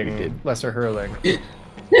thought you hurling, did. lesser hurling.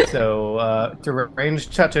 So, to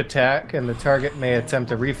range touch attack, and the target may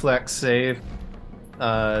attempt a reflex save.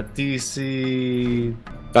 DC.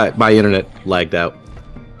 My internet lagged out.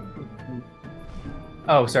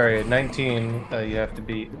 Oh, sorry, 19. You have to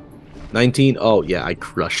beat. 19. Oh yeah, I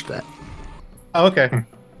crushed that. Oh, okay. All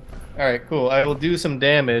right, cool. I will do some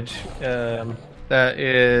damage. That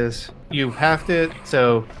is, you have to.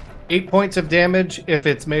 So, 8 points of damage if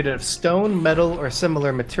it's made of stone, metal, or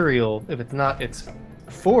similar material. If it's not, it's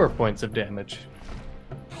 4 points of damage.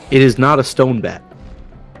 It is not a stone bat.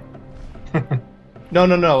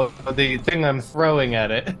 No. The thing I'm throwing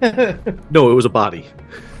at it. No, it was a body.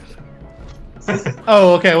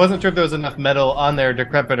 Oh, okay. I wasn't sure if there was enough metal on there,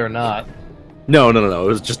 decrepit or not. No.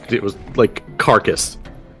 It was like carcass.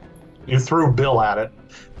 You threw Bill at it.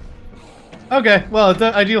 Okay, well,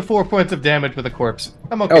 I deal 4 points of damage with a corpse.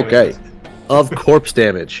 I'm okay. Okay. With this. Of corpse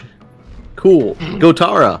damage. Cool.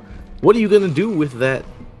 Gotara, what are you gonna do with that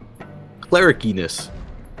clericiness?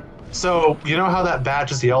 So, you know how that bat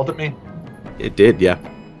just yelled at me? It did, yeah.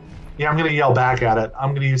 Yeah, I'm going to yell back at it. I'm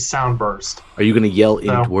going to use Sound Burst. Are you gonna yell in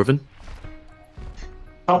No. Dwarven?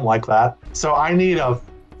 Something like that. So I need a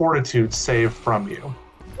Fortitude save from you.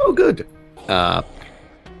 Oh, good.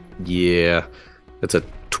 Yeah. That's a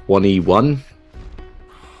 21.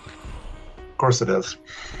 Of course it is.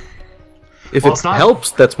 If Well, it it's not-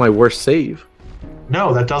 helps, that's my worst save.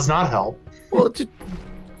 No, that does not help. Well, just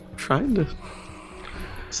trying to.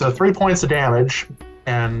 So 3 points of damage,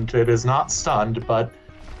 and it is not stunned, but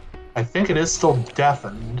I think it is still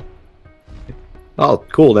deafened. Oh,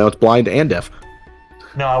 cool. Now it's blind and deaf.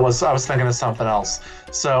 No, I was thinking of something else.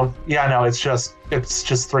 So yeah, no, it's just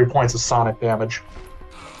 3 points of sonic damage.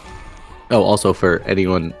 Oh, also for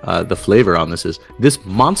anyone, the flavor on this is this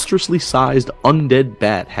monstrously sized undead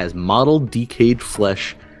bat has mottled, decayed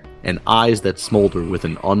flesh and eyes that smolder with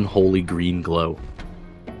an unholy green glow.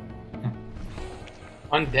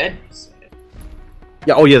 Undead?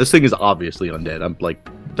 Yeah. Oh, yeah. This thing is obviously undead. I'm like,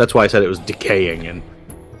 that's why I said it was decaying. And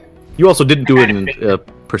you also didn't do it in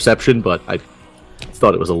perception, but I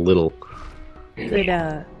thought it was a little.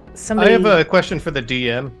 Did somebody? I have a question for the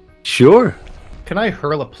DM. Sure. Can I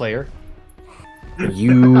hurl a player?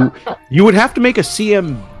 You would have to make a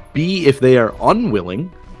CMB if they are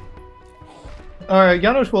unwilling. Alright,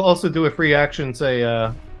 Janos will also do a free action,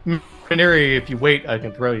 say, Canary, if you wait, I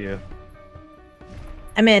can throw you.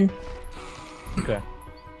 I'm in. Okay.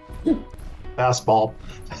 Fastball.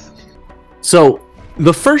 So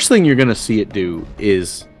the first thing you're gonna see it do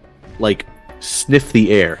is like sniff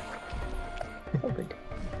the air.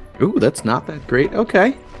 Ooh, that's not that great.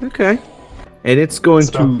 Okay. And it's going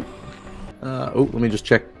to. Let me just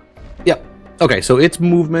check. Yep. Okay, so its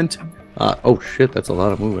movement. Oh shit, that's a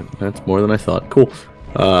lot of movement. That's more than I thought. Cool.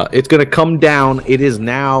 It's gonna come down. It is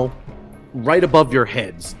now right above your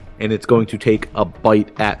heads, and it's going to take a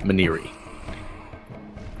bite at Maniri.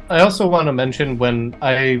 I also want to mention when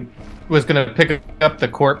I was going to pick up the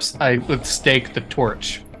corpse, I would stake the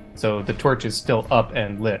torch. So the torch is still up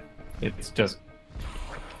and lit. It's just...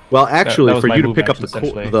 Well, actually, that for my you to move pick up action,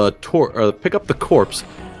 pick up the corpse,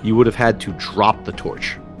 you would have had to drop the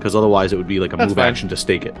torch, because otherwise it would be like a That's move fine. action to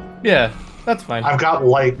stake it. Yeah, that's fine. I've got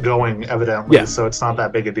light going, evidently, Yeah. so it's not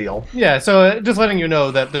that big a deal. Yeah, so just letting you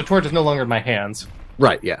know that the torch is no longer in my hands.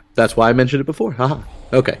 Right, yeah. That's why I mentioned it before. Haha.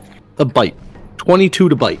 Okay. A bite. 22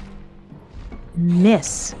 to bite.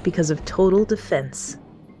 Miss because of total defense.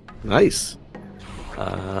 Nice.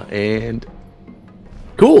 And...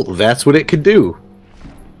 Cool, that's what it could do.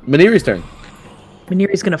 Maniri's turn.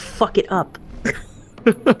 Maniri's gonna fuck it up.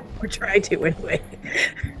 Or try to, anyway.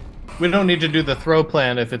 We don't need to do the throw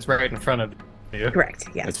plan if it's right in front of you. Correct,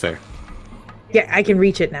 yes. That's fair. Yeah, I can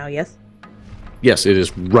reach it now, yes? Yes, it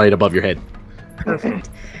is right above your head. Perfect.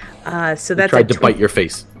 So It that's tried to bite your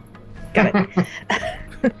face. Got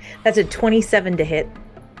it. That's a 27 to hit.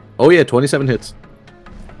 Oh yeah, 27 hits.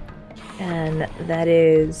 And that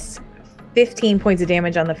is 15 points of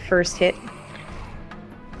damage on the first hit.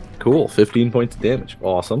 Cool, 15 points of damage.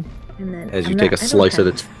 Awesome. And then As you take a slice at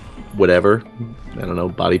its whatever, I don't know,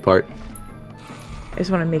 body part. I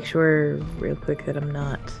just want to make sure real quick that I'm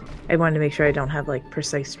not... I wanted to make sure I don't have like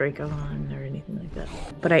precise strike on or anything like that.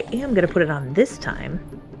 But I am going to put it on this time.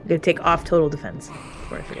 I'm going to take off total defense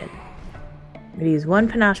before I forget. I'm going to use 1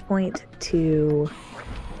 panache point to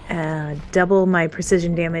double my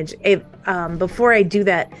precision damage. Before I do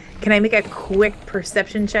that, can I make a quick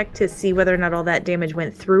perception check to see whether or not all that damage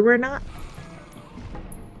went through or not?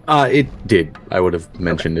 It did. I would have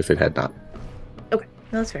mentioned if it had not. Okay,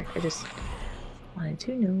 no, that's fair. I just wanted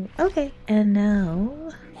to know. Okay, and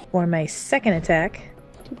now for my second attack.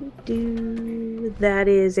 That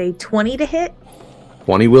is a 20 to hit.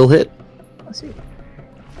 20 will hit. Oh, sweet.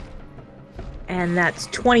 And that's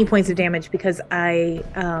 20 points of damage because I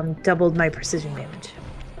doubled my precision damage.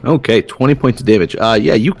 Okay, 20 points of damage. Yeah,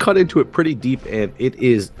 you cut into it pretty deep, and it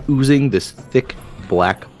is oozing this thick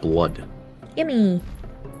black blood. Yummy.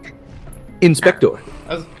 Inspector.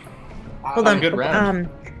 Hold on. Good round.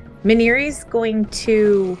 Miniri's going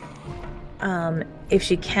to, if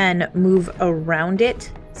she can, move around it.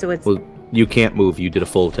 So it's... Well, you can't move. You did a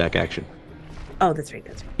full attack action. Oh, that's right.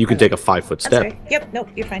 That's right. You can take a 5-foot That's step. right. Yep. Nope.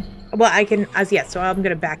 You're fine. Well, I can. So I'm going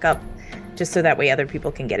to back up, just so that way other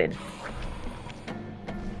people can get in.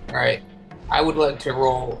 All right. I would like to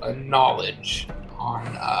roll a knowledge on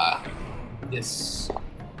this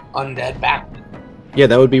undead backman. Yeah,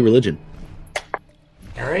 that would be religion.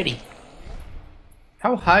 Alrighty.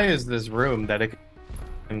 How high is this room that it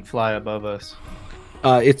can fly above us?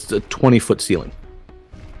 It's a 20-foot ceiling.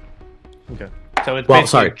 Okay. So it's Well, basically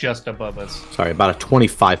sorry. just above us. Sorry, about a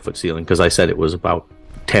 25-foot ceiling, because I said it was about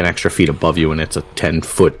 10 extra feet above you, and it's a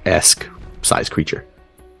 10-foot-esque size creature.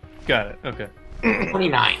 Got it. Okay.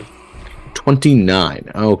 29.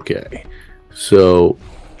 29. Okay. So,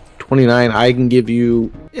 29, I can give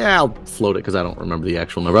you... Yeah, I'll float it, because I don't remember the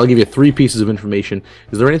actual number. I'll give you 3 pieces of information.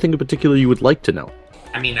 Is there anything in particular you would like to know?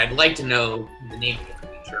 I mean, I'd like to know the name of the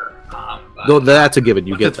creature. But... No, that's a given.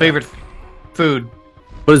 You What's get its that. favorite food?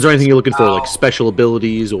 But is there anything you're looking for, like Oh. special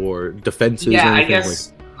abilities or defenses? or Yeah, I anything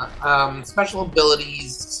guess special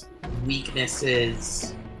abilities,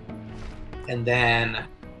 weaknesses, and then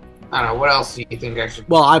I don't know. What else do you think I should?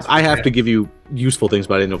 Well, I have to give you useful things,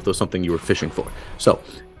 but I didn't know if there was something you were fishing for. So,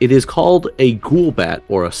 it is called a ghoulbat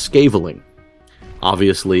or a scaveling.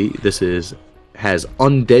 Obviously, this has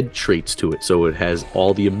undead traits to it, so it has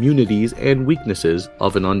all the immunities and weaknesses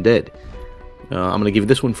of an undead. I'm going to give you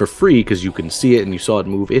this one for free because you can see it and you saw it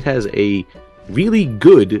move. It has a really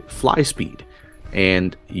good fly speed,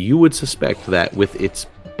 and you would suspect that with its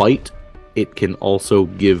bite, it can also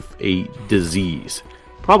give a disease,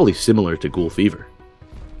 probably similar to ghoul fever.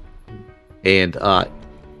 And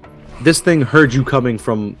this thing heard you coming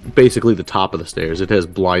from basically the top of the stairs. It has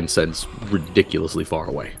blind sense ridiculously far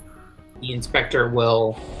away. The inspector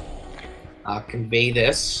will convey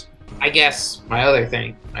this. I guess my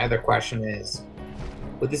other question is,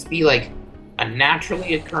 would this be like a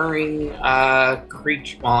naturally occurring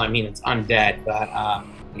creature? Well, I mean, it's undead, but I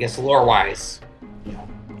guess lore-wise, you know,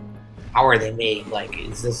 how are they made? Like,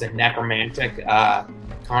 is this a necromantic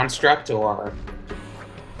construct, or,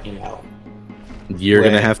 you know? You're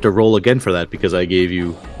going to have to roll again for that because I gave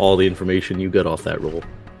you all the information you got off that roll.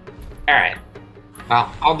 All right.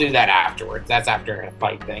 Well, I'll do that afterwards. That's after a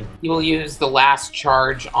fight thing. You will use the last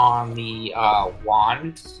charge on the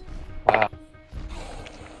wand.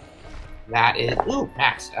 That is... Ooh,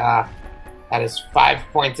 max. That is 5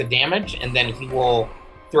 points of damage, and then he will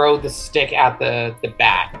throw the stick at the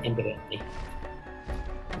bat impotently.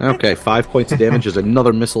 Okay, 5 points of damage as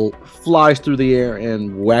another missile flies through the air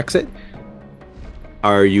and whacks it.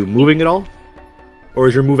 Are you moving at all? Or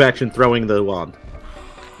is your move action throwing the wand?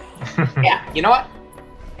 Yeah, you know what?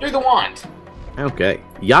 Through the wand. Okay,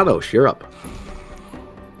 Janos, you're up.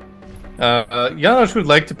 Janos would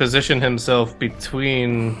like to position himself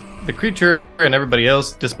between the creature and everybody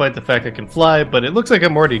else, despite the fact it can fly, but it looks like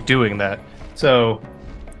I'm already doing that. So,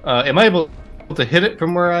 am I able to hit it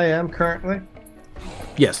from where I am currently?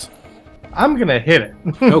 Yes. I'm gonna hit it.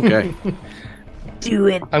 Okay. Do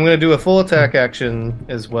it. I'm gonna do a full attack action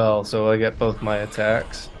as well, so I get both my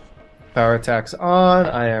attacks. Power attacks on.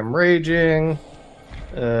 I am raging.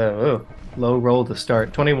 Low roll to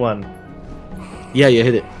start. 21. Yeah, you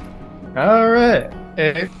hit it. All right.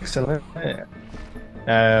 Excellent.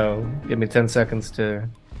 Now, give me 10 seconds to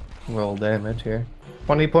roll damage here.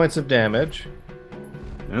 20 points of damage.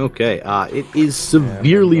 Okay, it is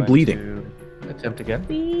severely And I'm going bleeding. to attempt again.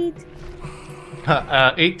 Sweet.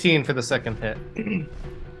 18 for the second hit.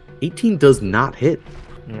 18 does not hit.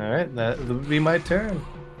 All right, that would be my turn.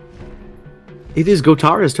 It is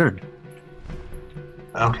Gotara's turn.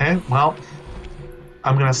 Okay, well,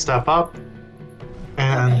 I'm going to step up,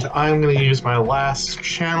 and I'm going to use my last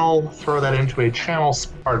channel, throw that into a channel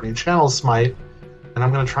smite, and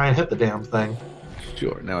I'm going to try and hit the damn thing.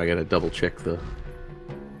 Sure, now I gotta double check the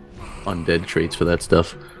undead traits for that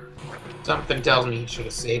stuff. Something tells me you should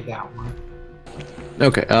have saved that one.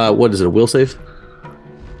 Okay, what is it, a will save?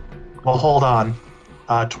 Well, hold on.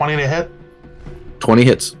 20 to hit? 20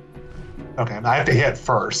 hits. Okay, I have to hit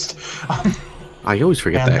first. I always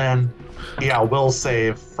forget and that. then, yeah, will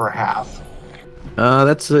save for half.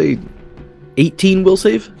 That's a 18 will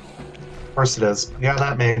save? Of course it is. Yeah,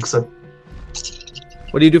 that makes it.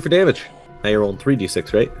 What do you do for damage? Now you're rolling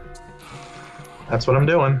 3d6, right? That's what I'm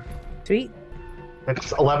doing. Sweet.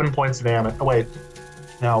 It's 11 points of damage. Oh, wait.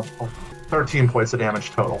 No, 13 points of damage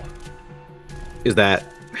total. Is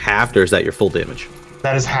that halved or is that your full damage?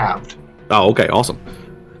 That is halved. Oh, okay, awesome.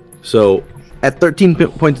 So, at 13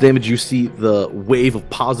 points of damage, you see the wave of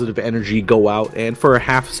positive energy go out, and for a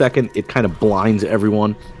half second, it kind of blinds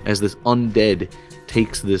everyone as this undead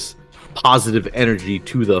takes this positive energy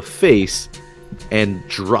to the face and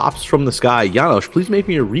drops from the sky. Janos, please make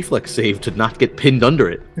me a reflex save to not get pinned under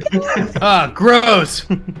it. Ah, gross!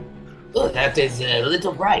 Oh, that is a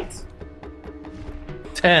little bright.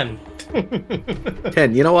 10.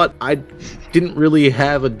 10. You know what? I didn't really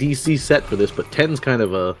have a DC set for this, but 10's kind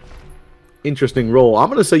of a interesting roll. I'm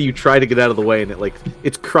gonna say you try to get out of the way and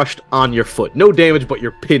it's crushed on your foot. No damage, but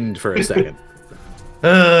you're pinned for a second.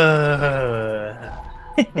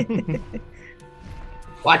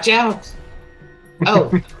 Watch out!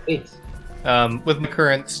 Oh, please. With my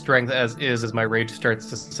current strength as my rage starts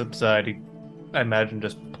to subside, I imagine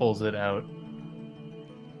just pulls it out.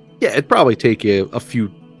 Yeah, it'd probably take you a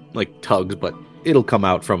few tugs, but it'll come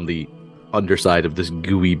out from the underside of this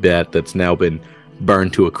gooey bat that's now been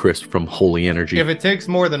burned to a crisp from holy energy. If it takes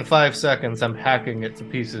more than 5 seconds, I'm hacking it to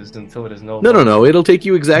pieces until it is no longer. No. It'll take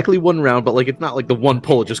you exactly one round, but it's not like the one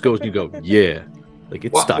pull. It just goes and you go, yeah.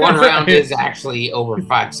 It's stuck. One round is actually over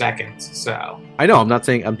 5 seconds, so. I know. I'm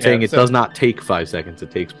saying it does not take 5 seconds.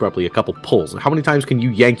 It takes probably a couple pulls. How many times can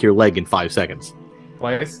you yank your leg in 5 seconds?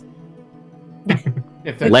 Twice.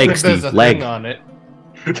 If Leg, there's Steve, a leg. thing on it.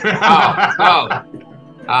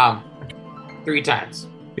 3 times.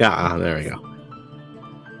 Yeah, there we go.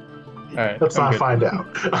 All right, Let's I'm not good. find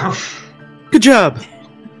out. Good job.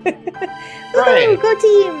 Right. Go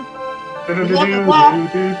team.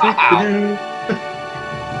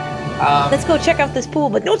 Let's go check out this pool,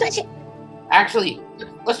 but don't touch it. Actually,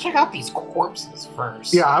 let's check out these corpses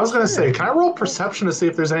first. Yeah, I was going to say, can I roll perception to see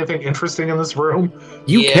if there's anything interesting in this room?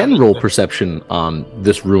 You Yeah, can but- roll perception on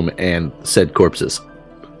this room and said corpses.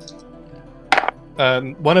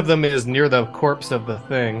 One of them is near the corpse of the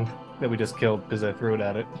thing that we just killed because I threw it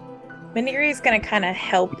at it. Maniri's gonna kind of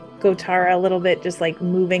help Gotara a little bit, just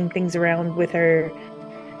moving things around with her.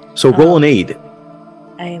 So roll an aid.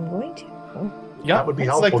 I am going to. Yeah, That would be I'd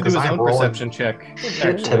helpful, like to do 'cause his I'm own rolling perception check. Shit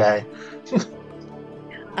actually. today.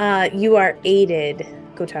 You are aided,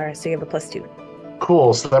 Gotara, so you have a +2.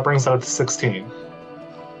 Cool, so that brings it up to 16.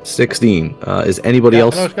 16. Is anybody Yeah,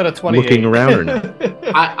 else Janos got a 28. looking around or no?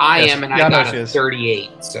 I Yes, am, and I Janos got a is. 38,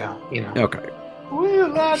 so, Okay. Will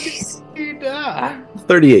not be done.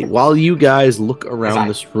 38. While you guys look around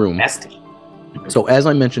this room, Bestie. so as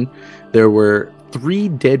I mentioned, there were 3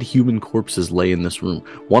 dead human corpses lay in this room.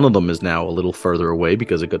 One of them is now a little further away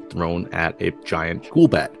because it got thrown at a giant ghoul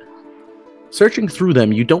bat. Searching through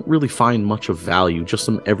them, you don't really find much of value, just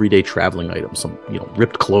some everyday traveling items, some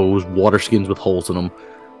ripped clothes, water skins with holes in them.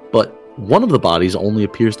 But One of the bodies only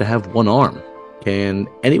appears to have one arm. Can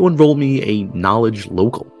anyone roll me a knowledge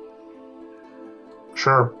local?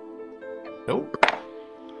 Sure. Nope.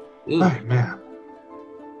 Ooh. Oh, man.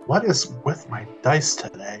 What is with my dice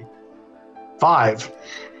today? 5.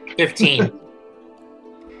 15.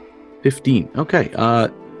 15. Okay.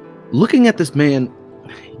 Looking at this man,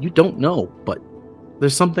 you don't know, but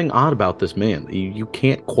there's something odd about this man. You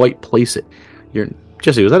can't quite place it.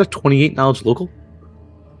 Jesse, was that a 28 knowledge local?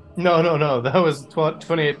 No. That was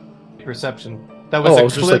 28 perception. That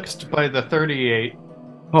was eclipsed by the 38.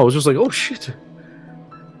 Oh, I was just like, oh shit.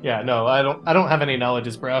 Yeah, no, I don't have any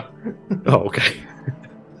knowledges, bro. Oh, okay.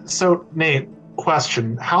 So, Nate,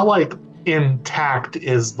 question. How, intact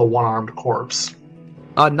is the one-armed corpse?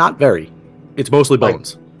 Not very. It's mostly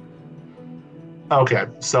bones. Okay,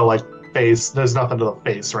 so, face, there's nothing to the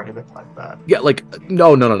face or anything like that. Yeah,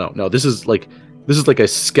 no. This is like a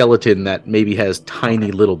skeleton that maybe has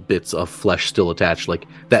tiny little bits of flesh still attached, like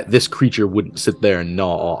that this creature wouldn't sit there and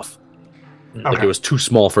gnaw off. Okay. Like it was too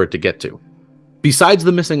small for it to get to. Besides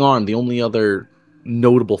the missing arm, the only other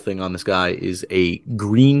notable thing on this guy is a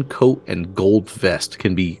green coat and gold vest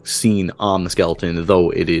can be seen on the skeleton, though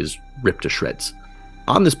it is ripped to shreds.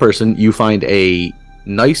 On this person, you find a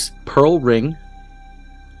nice pearl ring,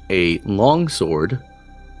 a long sword,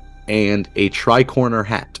 and a tri-corner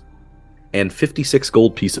hat, and 56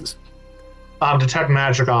 gold pieces. Detect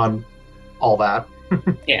magic on all that.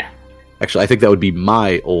 Yeah. Actually, I think that would be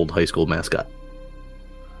my old high school mascot.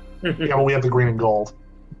 Yeah, but we have the green and gold.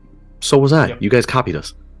 So was I. Yep. You guys copied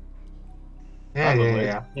us.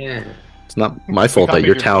 Yeah. Yeah. It's not my fault that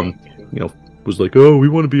your town, was like, oh, we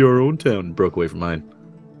want to be our own town, and broke away from mine.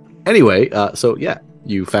 Anyway, so yeah,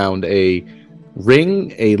 you found a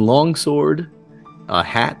ring, a long sword, a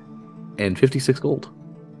hat, and 56 gold.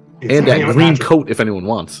 And that green coat, if anyone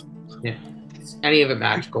wants. Yeah. Is any of it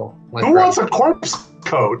magical? Who wants a corpse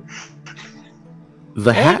coat?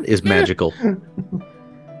 The hat is magical.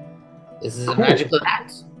 This is a magical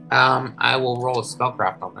hat. I will roll a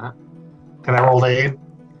spellcraft on that. Can I roll to aid?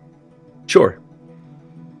 Sure.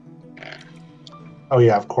 Oh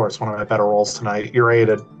yeah, of course. One of my better rolls tonight. You're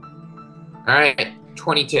aided. All right,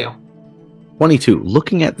 22. 22.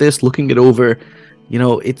 Looking at this, looking it over,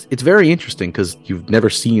 it's very interesting because you've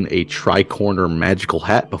never seen a tri-corner magical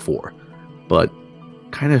hat before. But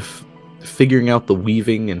kind of figuring out the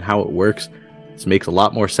weaving and how it works, this makes a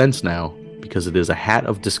lot more sense now because it is a hat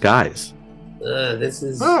of disguise. This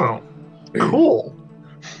is Oh, cool.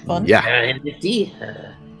 Fun. Yeah. nifty.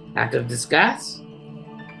 Hat of disguise.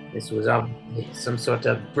 This was some sort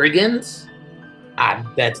of brigand. I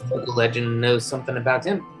bet local legend knows something about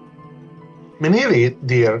him. Miniri,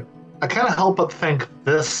 dear, I can't help but think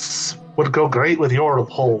this would go great with your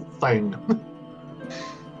whole thing.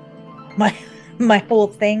 My whole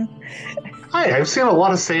thing. Hi, I've seen a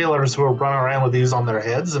lot of sailors who are running around with these on their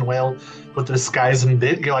heads and with the disguise and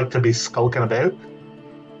bit. You like to be skulking about.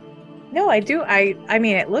 No, I do. I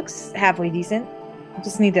mean, it looks halfway decent. I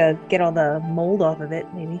just need to get all the mold off of it,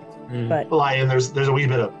 maybe. But And there's a wee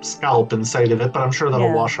bit of scalp inside of it, but I'm sure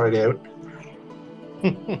that'll wash right out.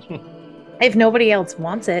 if nobody else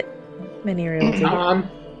wants it, Miniri will take it.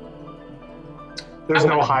 There's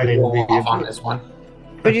no hiding. Roll off on this one.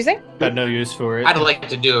 What'd you say? Got no use for it. I'd like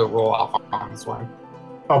to do a roll off on this one.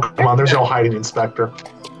 Oh, come on. There's no hiding, Inspector.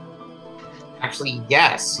 Actually,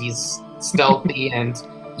 yes, he's stealthy, and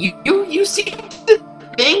you seem to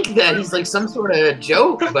think that he's like some sort of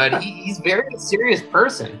joke, but he's a very serious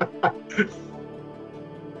person.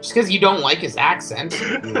 Just because you don't like his accent,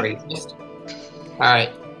 you racist. All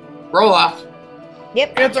right, roll off.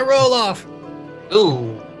 Yep. It's a roll off.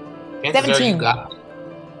 Ooh, chances are 17. you got it.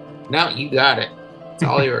 No, you got it. It's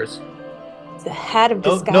all yours. It's a hat of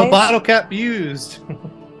disguise. No bottle cap used.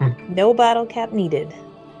 No bottle cap needed.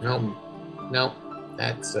 Nope.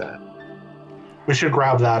 That's We should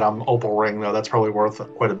grab that opal ring, though. That's probably worth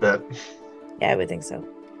quite a bit. Yeah, I would think so.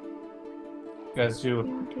 You guys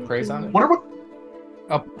do praise on it? Wonder what...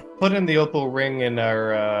 I'll put in the opal ring in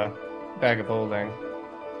our bag of holding.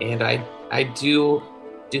 and I do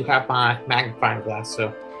have my magnifying glass, so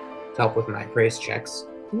to help with my praise checks.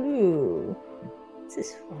 Ooh, this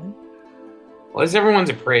is fun. What is everyone's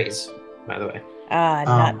appraise, by the way?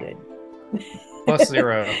 Not good. Plus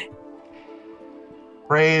 0.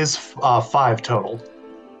 Praise 5 total.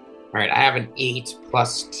 All right, I have an 8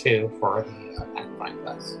 plus 2 for the magnifying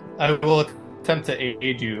glass. I will attempt to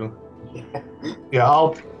aid you. Yeah,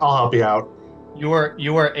 I'll help you out. You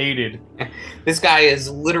are aided. This guy is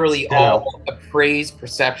literally all appraise,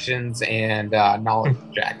 perceptions, and knowledge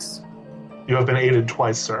checks. You have been aided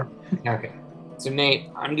twice, sir. Okay, So, Nate,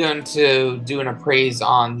 I'm going to do an appraise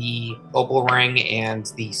on the opal ring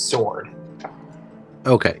and the sword.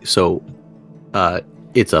 Okay, so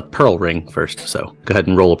it's a pearl ring first, so go ahead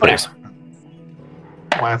and roll appraise.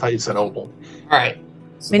 Why, I thought you said opal. All right.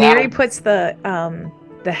 So Maniri puts the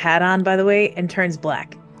hat on, by the way, and turns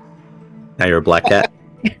black. Now you're a black cat.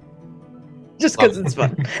 Just because it's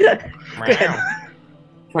fun. Go ahead.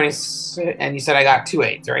 20, and you said I got 2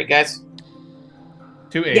 8s, right, guys?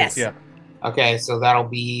 2 8s, Yes. yeah. Okay, so that'll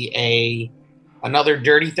be another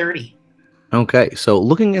dirty 30. Okay, so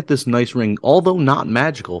looking at this nice ring, although not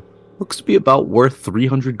magical, looks to be about worth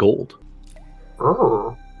 300 gold.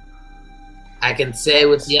 Oh. I can say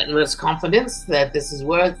with the utmost confidence that this is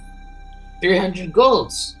worth 300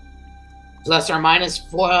 golds, plus or minus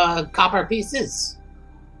 4 copper pieces.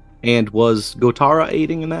 And was Gotara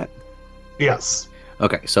aiding in that? Yes.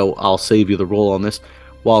 Okay, so I'll save you the roll on this.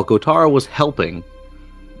 While Gotara was helping,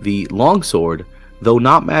 the longsword, though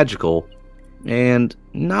not magical, and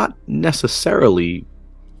not necessarily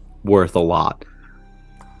worth a lot,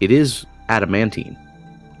 it is adamantine.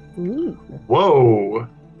 Ooh. Whoa.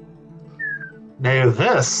 Now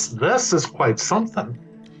this is quite something.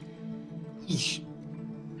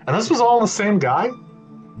 And this was all the same guy?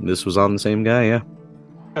 This was on the same guy, yeah.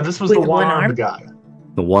 And this was With the one one-armed arm? guy.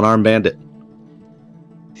 The one-armed bandit,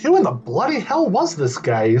 Who in the bloody hell was this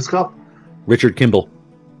guy? He's got... Richard Kimball.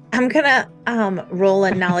 I'm gonna roll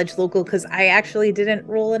a knowledge local because I actually didn't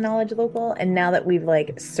roll a knowledge local, and now that we've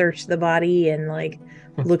like searched the body and like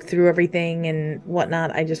looked through everything and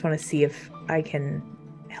whatnot, I just want to see if I can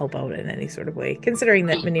help out in any sort of way, considering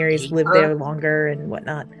that Maniri's lived there longer and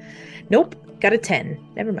whatnot. Nope, got a 10.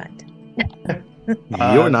 Never mind.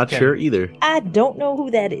 You're not sure either. I don't know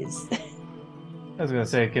who that is. I was gonna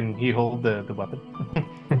say, can he hold the weapon?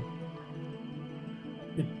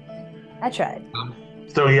 I tried.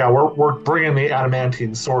 So yeah, we're bringing the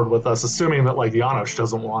adamantine sword with us, assuming that like Janosch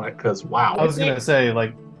doesn't want it, because wow. I was gonna say,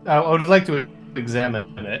 like, I would like to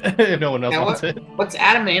examine it if no one else Now, wants it. what's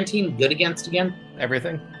adamantine good against again?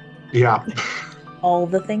 Everything. Yeah. All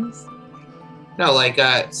the things. No, like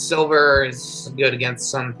silver is good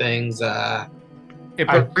against some things. It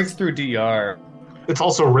breaks through DR. It's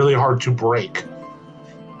also really hard to break.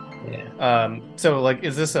 Yeah. So, like,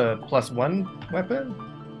 is this a +1 weapon?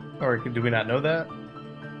 Or do we not know that?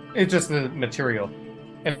 It's just the material.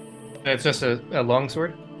 And it's just a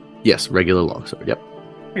longsword? Yes, regular longsword, yep.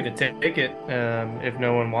 Free to take it if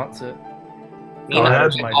no one wants it. You know,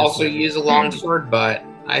 that's I my can also decision. use a longsword, but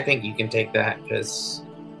I think you can take that because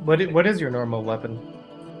What is your normal weapon?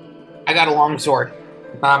 I got a longsword.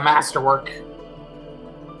 Masterwork.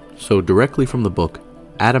 So directly from the book,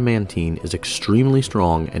 adamantine is extremely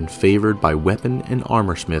strong and favored by weapon and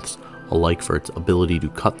armor smiths alike for its ability to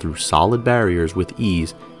cut through solid barriers with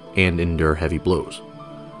ease and endure heavy blows.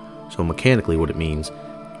 So mechanically what it means,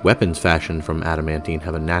 weapons fashioned from adamantine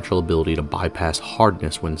have a natural ability to bypass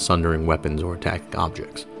hardness when sundering weapons or attacking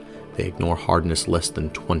objects. They ignore hardness less than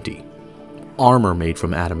 20. Armor made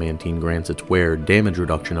from adamantine grants its wearer damage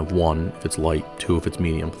reduction of 1 if it's light, 2 if it's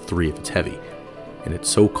medium, 3 if it's heavy. And it's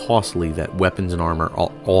so costly that weapons and armor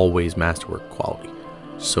are always masterwork quality.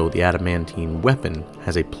 So the adamantine weapon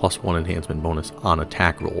has a +1 enhancement bonus on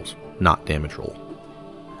attack rolls, not damage roll.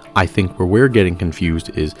 I think where we're getting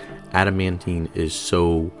confused is adamantine is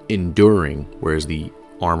so enduring, whereas the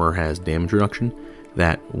armor has damage reduction,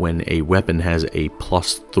 that when a weapon has a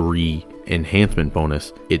 +3 enhancement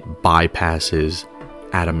bonus, it bypasses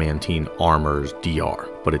adamantine armor's DR,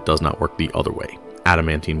 but it does not work the other way.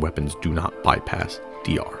 Adamantine weapons do not bypass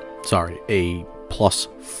DR. Sorry, a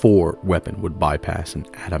 +4 weapon would bypass an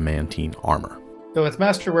adamantine armor. So it's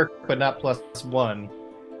masterwork, but not +1.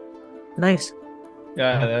 Nice.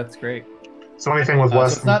 Yeah, that's great. So anything with So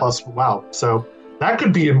less it's than not- plus, wow. So that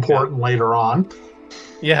could be important later on.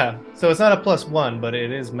 Yeah, so it's not a +1, but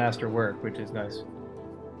it is masterwork, which is nice.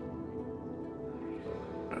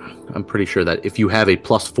 I'm pretty sure that if you have a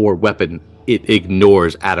 +4 weapon, it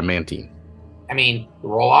ignores adamantine. I mean,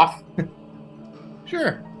 roll off.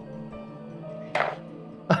 Sure.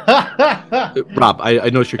 Rob, I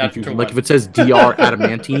notice you're That's confused. true Like one. if it says DR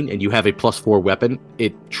adamantine and you have a +4 weapon,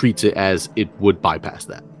 it treats it as it would bypass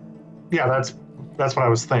that. Yeah, that's what I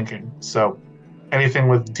was thinking. So anything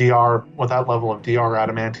with DR, with that level of DR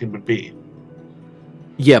adamantine would be.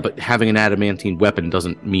 Yeah, but having an adamantine weapon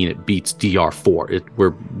doesn't mean it beats DR4.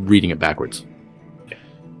 We're reading it backwards.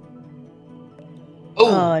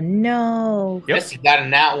 Oh, Oh no. Yep. Jesse got a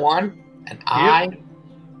nat 1, and I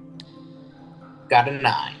got a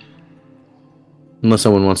 9. Unless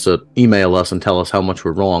someone wants to email us and tell us how much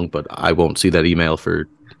we're wrong, but I won't see that email for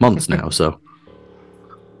months now, so.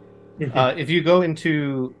 If you go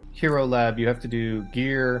into Hero Lab, you have to do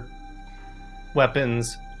gear,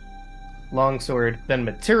 weapons, longsword, then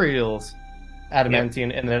materials,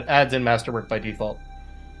 adamantine, and then it adds in masterwork by default.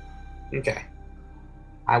 Okay.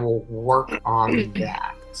 I will work on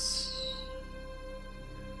that.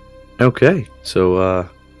 Okay, so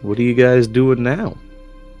what are you guys doing now?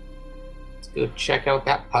 Let's go check out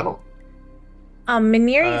that puddle.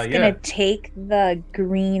 Maniri's yeah. gonna take the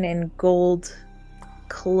green and gold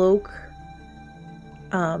cloak,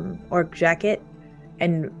 or jacket,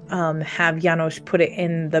 and have Janosch put it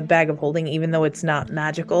in the bag of holding, even though it's not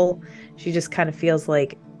magical. She just kind of feels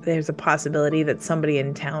like there's a possibility that somebody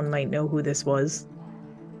in town might know who this was.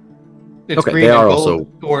 It's Okay, green they and are gold, also-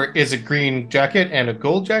 or is it green jacket and a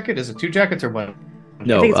gold jacket? Is it 2 jackets or one? I think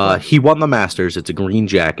No, it's gold. he won the Masters. It's a green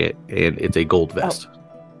jacket, and it's a gold vest.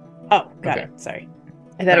 Oh, got Okay. it. Sorry.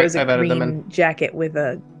 I thought it was a I've added them green jacket with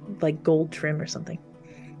a like gold trim or something.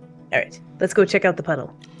 All right, let's go check out the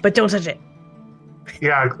puddle, but don't touch it.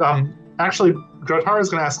 Yeah, actually, Grotara's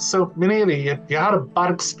going to ask, so, Minnie, you had a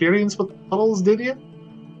bad experience with puddles, did you?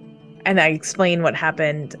 And I explain what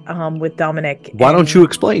happened with Dominic. Why don't and- you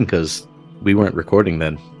explain? Because we weren't recording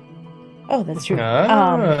then. Oh, that's true.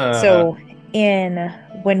 Ah. So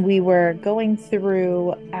when we were going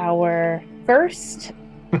through our first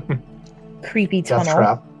creepy Death tunnel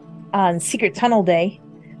trap. on Secret Tunnel Day,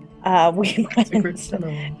 we Secret went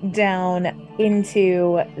tunnel. down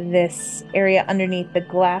into this area underneath the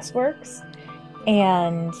glassworks,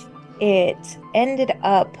 and it ended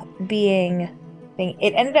up being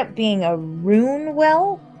a rune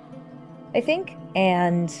well, I think,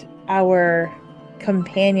 and our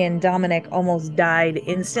companion Dominic almost died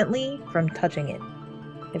instantly from touching it.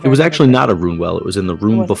 It was actually not a rune well. It was in the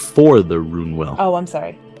room Was it? before the rune well. Oh, I'm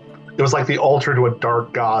sorry. It was like the altar to a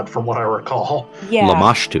dark god, from what I recall. Yeah.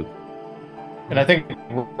 Lamashtu. And I think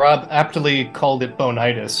Rob aptly called it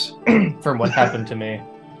bonitis from what happened to me,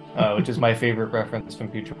 which is my favorite reference from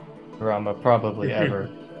Futurama probably ever.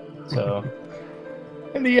 So,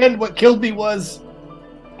 in the end, what killed me was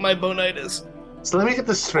my bonitis. So let me get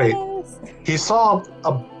this straight. He saw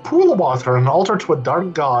a pool of water, an altar to a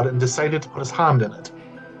dark god, and decided to put his hand in it.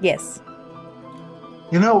 Yes.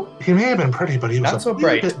 You know, he may have been pretty, but he was Not a so wee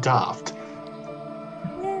bright. bit daft.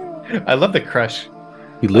 I love the crush.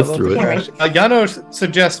 He lived I love through the it. crush. Yano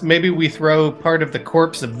suggests maybe we throw part of the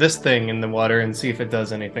corpse of this thing in the water and see if it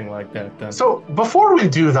does anything like that. Then. So before we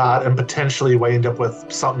do that and potentially wind up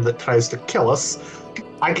with something that tries to kill us,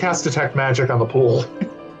 I cast Detect Magic on the pool.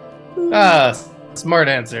 Smart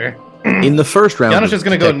answer. In the first round, Yano's of just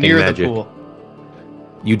going to go detecting near magic, the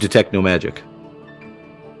pool. You detect no magic.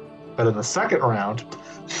 But in the second round,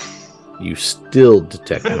 You still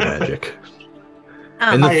detect no magic.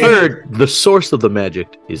 And the I- third, the source of the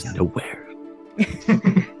magic is nowhere.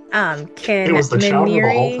 Can it was the chowder the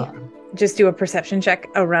whole Maniri time. just do a perception check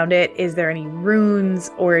around it? Is there any runes,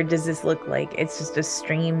 or does this look like it's just a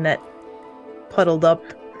stream that puddled up?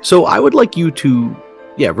 So I would like you to,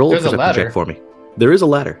 roll There's a a perception ladder. check for me. There is a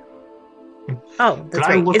ladder. Oh, that's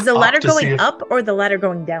I right. look Is the up ladder to see going if- up or the ladder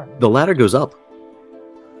going down? The ladder goes up.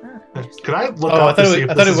 Ah, interesting. Could I look Oh, I up to thought, see it, if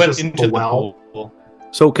I this thought it is went just into the the well? pool.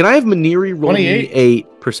 So can I have Maniri roll me 28? a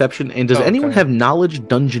perception? And does Oh, anyone okay. have knowledge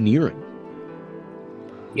dungeoneering?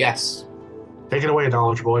 Yes. Take it away,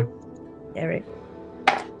 knowledge boy. Yeah, right.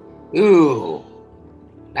 Ooh.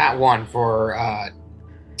 That one for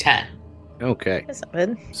 10. Okay. That's not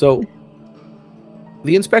bad. So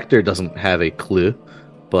the inspector doesn't have a clue,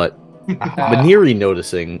 but Uh, Maniri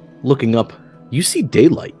noticing, looking up, you see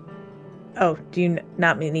daylight. Oh, do you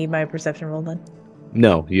not need my perception roll then?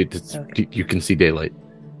 No, you Okay. you can see daylight.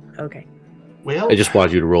 Okay, Well, I just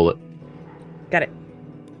wanted you to roll it. got it.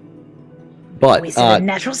 But We said a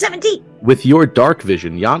natural 17. with your dark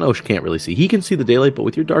vision, Janosch can't really see. He can see the daylight, but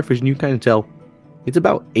with your dark vision, you kind of tell it's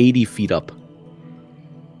about 80 feet up.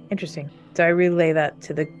 Interesting. So I relay that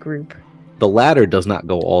to the group. The ladder does not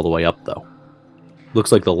go all the way up, though.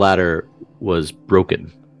 Looks like the ladder was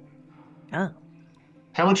broken. Oh,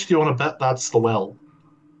 how much do you want to bet that's the well?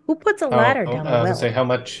 who puts a ladder down the I was well? gonna say, how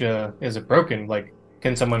much is it broken? Like,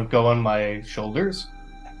 can someone go on my shoulders?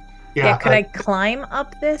 Yeah, could I climb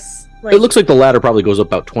up this? Like, It looks like the ladder probably goes up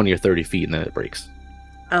about 20 or 30 feet, and then it breaks.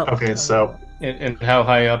 Oh, Okay, so And how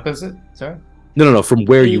high up is it? Sorry. No. From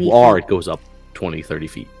where 80 you are, feet. it goes up 20, 30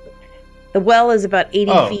 feet. the well is about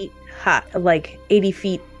 80 Oh. feet high, like 80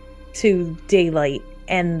 feet to daylight,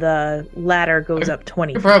 and the ladder goes up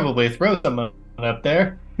 20 You could feet. probably throw someone up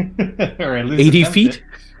there, or at least 80 attempt feet?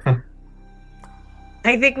 it.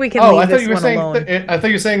 I think we can Oh, leave I thought this you were one saying. alone. I thought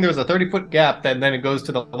you were saying there was a 30-foot gap, and then it goes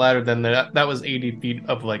to the ladder. Then that was 80 feet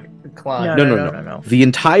of like climb. No. The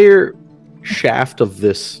entire shaft of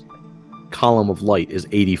this column of light is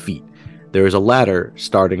 80 feet. There is a ladder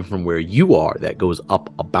starting from where you are that goes up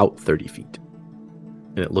about 30 feet.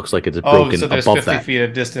 And it looks like it's broken so there's above 50 that. feet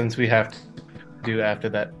of distance we have to do after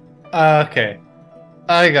that. Okay,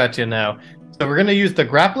 I got you now. So we're gonna use the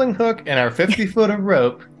grappling hook and our 50 foot of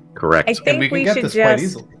rope, Correct. I and think we can we get should this quite just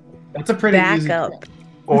easily. That's a pretty back easy. up.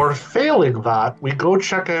 Or failing that, we go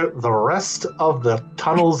check out the rest of the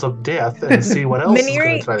tunnels of death and see what else is going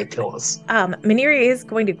Maniri- to try to kill us. Maniri is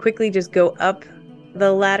going to quickly just go up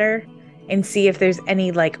the ladder and see if there's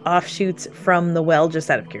any like offshoots from the well, just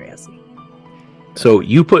out of curiosity. So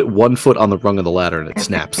you put 1 foot on the rung of the ladder and it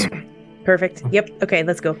snaps. Perfect. Yep. Okay,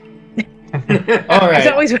 let's go. All It's right.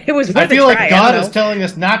 always it was. I worth a feel try, like God don't is know. telling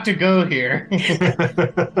us not to go here.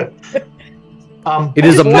 It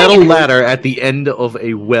is a Why? metal ladder at the end of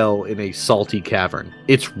a well in a salty cavern.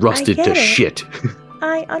 It's rusted get to it. shit.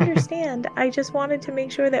 I understand. I just wanted to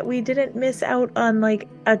make sure that we didn't miss out on like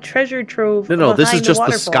a treasure trove. No, this is behind just the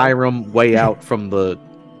waterfall. Skyrim way out from the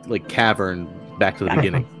like cavern back to the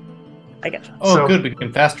beginning. I gotcha. Oh, So- good. We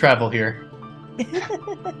can fast travel here.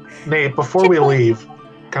 Nate, before we leave,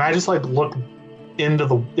 can I just like look into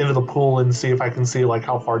the pool and see if I can see like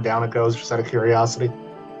how far down it goes, just out of curiosity?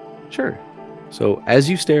 Sure. So as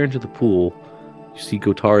you stare into the pool, you see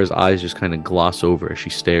Gotara's eyes just kind of gloss over as she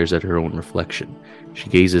stares at her own reflection. She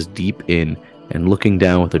gazes deep in, and looking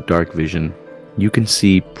down with her dark vision, you can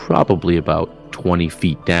see probably about 20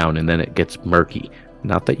 feet down, and then it gets murky.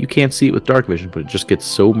 Not that you can't see it with dark vision, but it just gets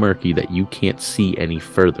so murky that you can't see any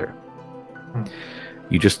further.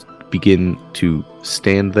 You just begin to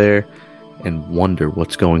stand there and wonder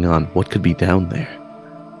what's going on. What could be down there?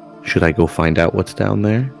 Should I go find out what's down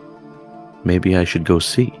there? Maybe I should go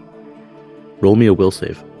see. Roll me a will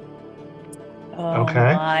save. Oh Okay.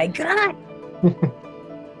 my god.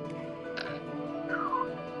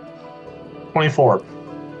 24.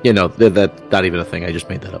 Yeah, no, that's not even a thing. I just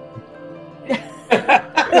made that up.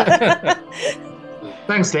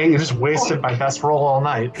 Thanks, Nate. You just wasted my best roll all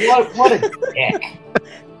night. What a dick.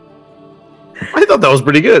 I thought that was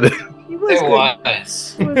pretty good. It was It good.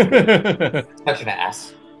 was. It was good. Such an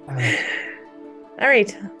ass. All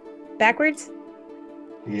right. Backwards.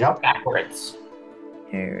 Yep. Backwards.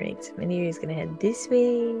 All right. Maniri's gonna head this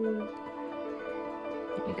way.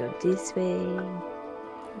 Gonna go this way.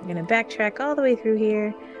 I'm gonna backtrack all the way through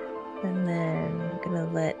here, and then I'm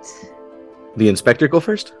gonna let. The inspector go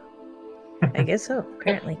first? I guess so.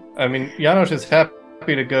 Apparently. I mean, Janos is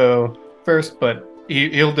happy to go first, but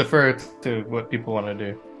he'll defer to what people want to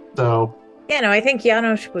do. So, Yeah. No. I think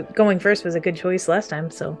Janos going first was a good choice last time.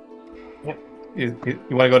 So You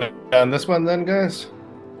want to go down this one then, guys?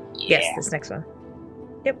 yes, this next one.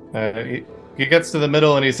 He gets to the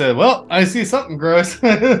middle and he said, "Well, I see something gross."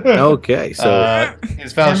 Okay, so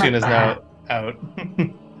His falchion is now out.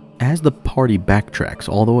 as the party backtracks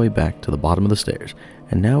all the way back to the bottom of the stairs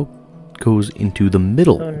and now goes into the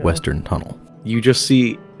middle Oh, no. western tunnel, you just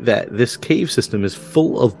see that this cave system is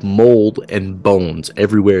full of mold and bones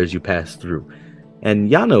everywhere as you pass through.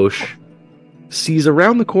 And Janosch sees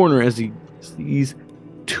around the corner as he sees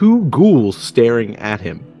 2 ghouls staring at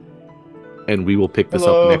him. And we will pick this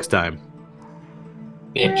Hello. up next time.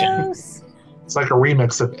 Bitchin'. Gross. it's like a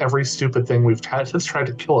remix of every stupid thing we've that's tried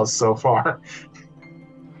to kill us so far.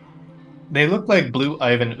 They look like blue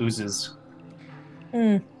Ivan oozes.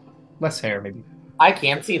 Mm. Less hair, maybe. I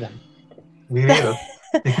can't see them. Me neither.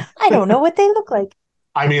 I don't know what they look like.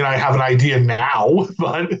 I mean, I have an idea now,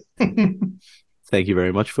 but Thank you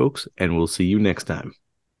very much, folks, and we'll see you next time.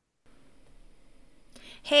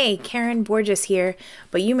 Hey, Karen Borges here,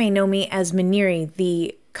 but you may know me as Maniri,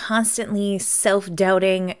 the constantly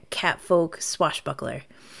self-doubting catfolk swashbuckler.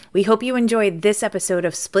 We hope you enjoyed this episode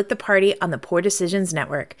of Split the Party on the Poor Decisions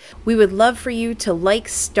Network. We would love for you to like,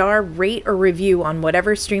 star, rate, or review on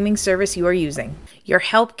whatever streaming service you are using. Your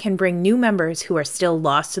help can bring new members who are still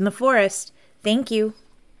lost in the forest. Thank you.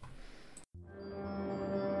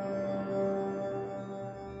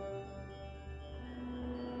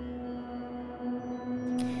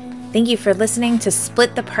 Thank you for listening to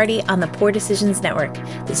Split the Party on the Poor Decisions Network.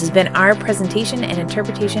 This has been our presentation and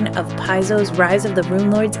interpretation of Paizo's Rise of the Rune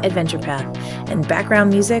Lords Adventure Path and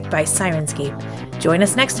background music by Sirenscape. Join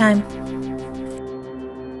us next time.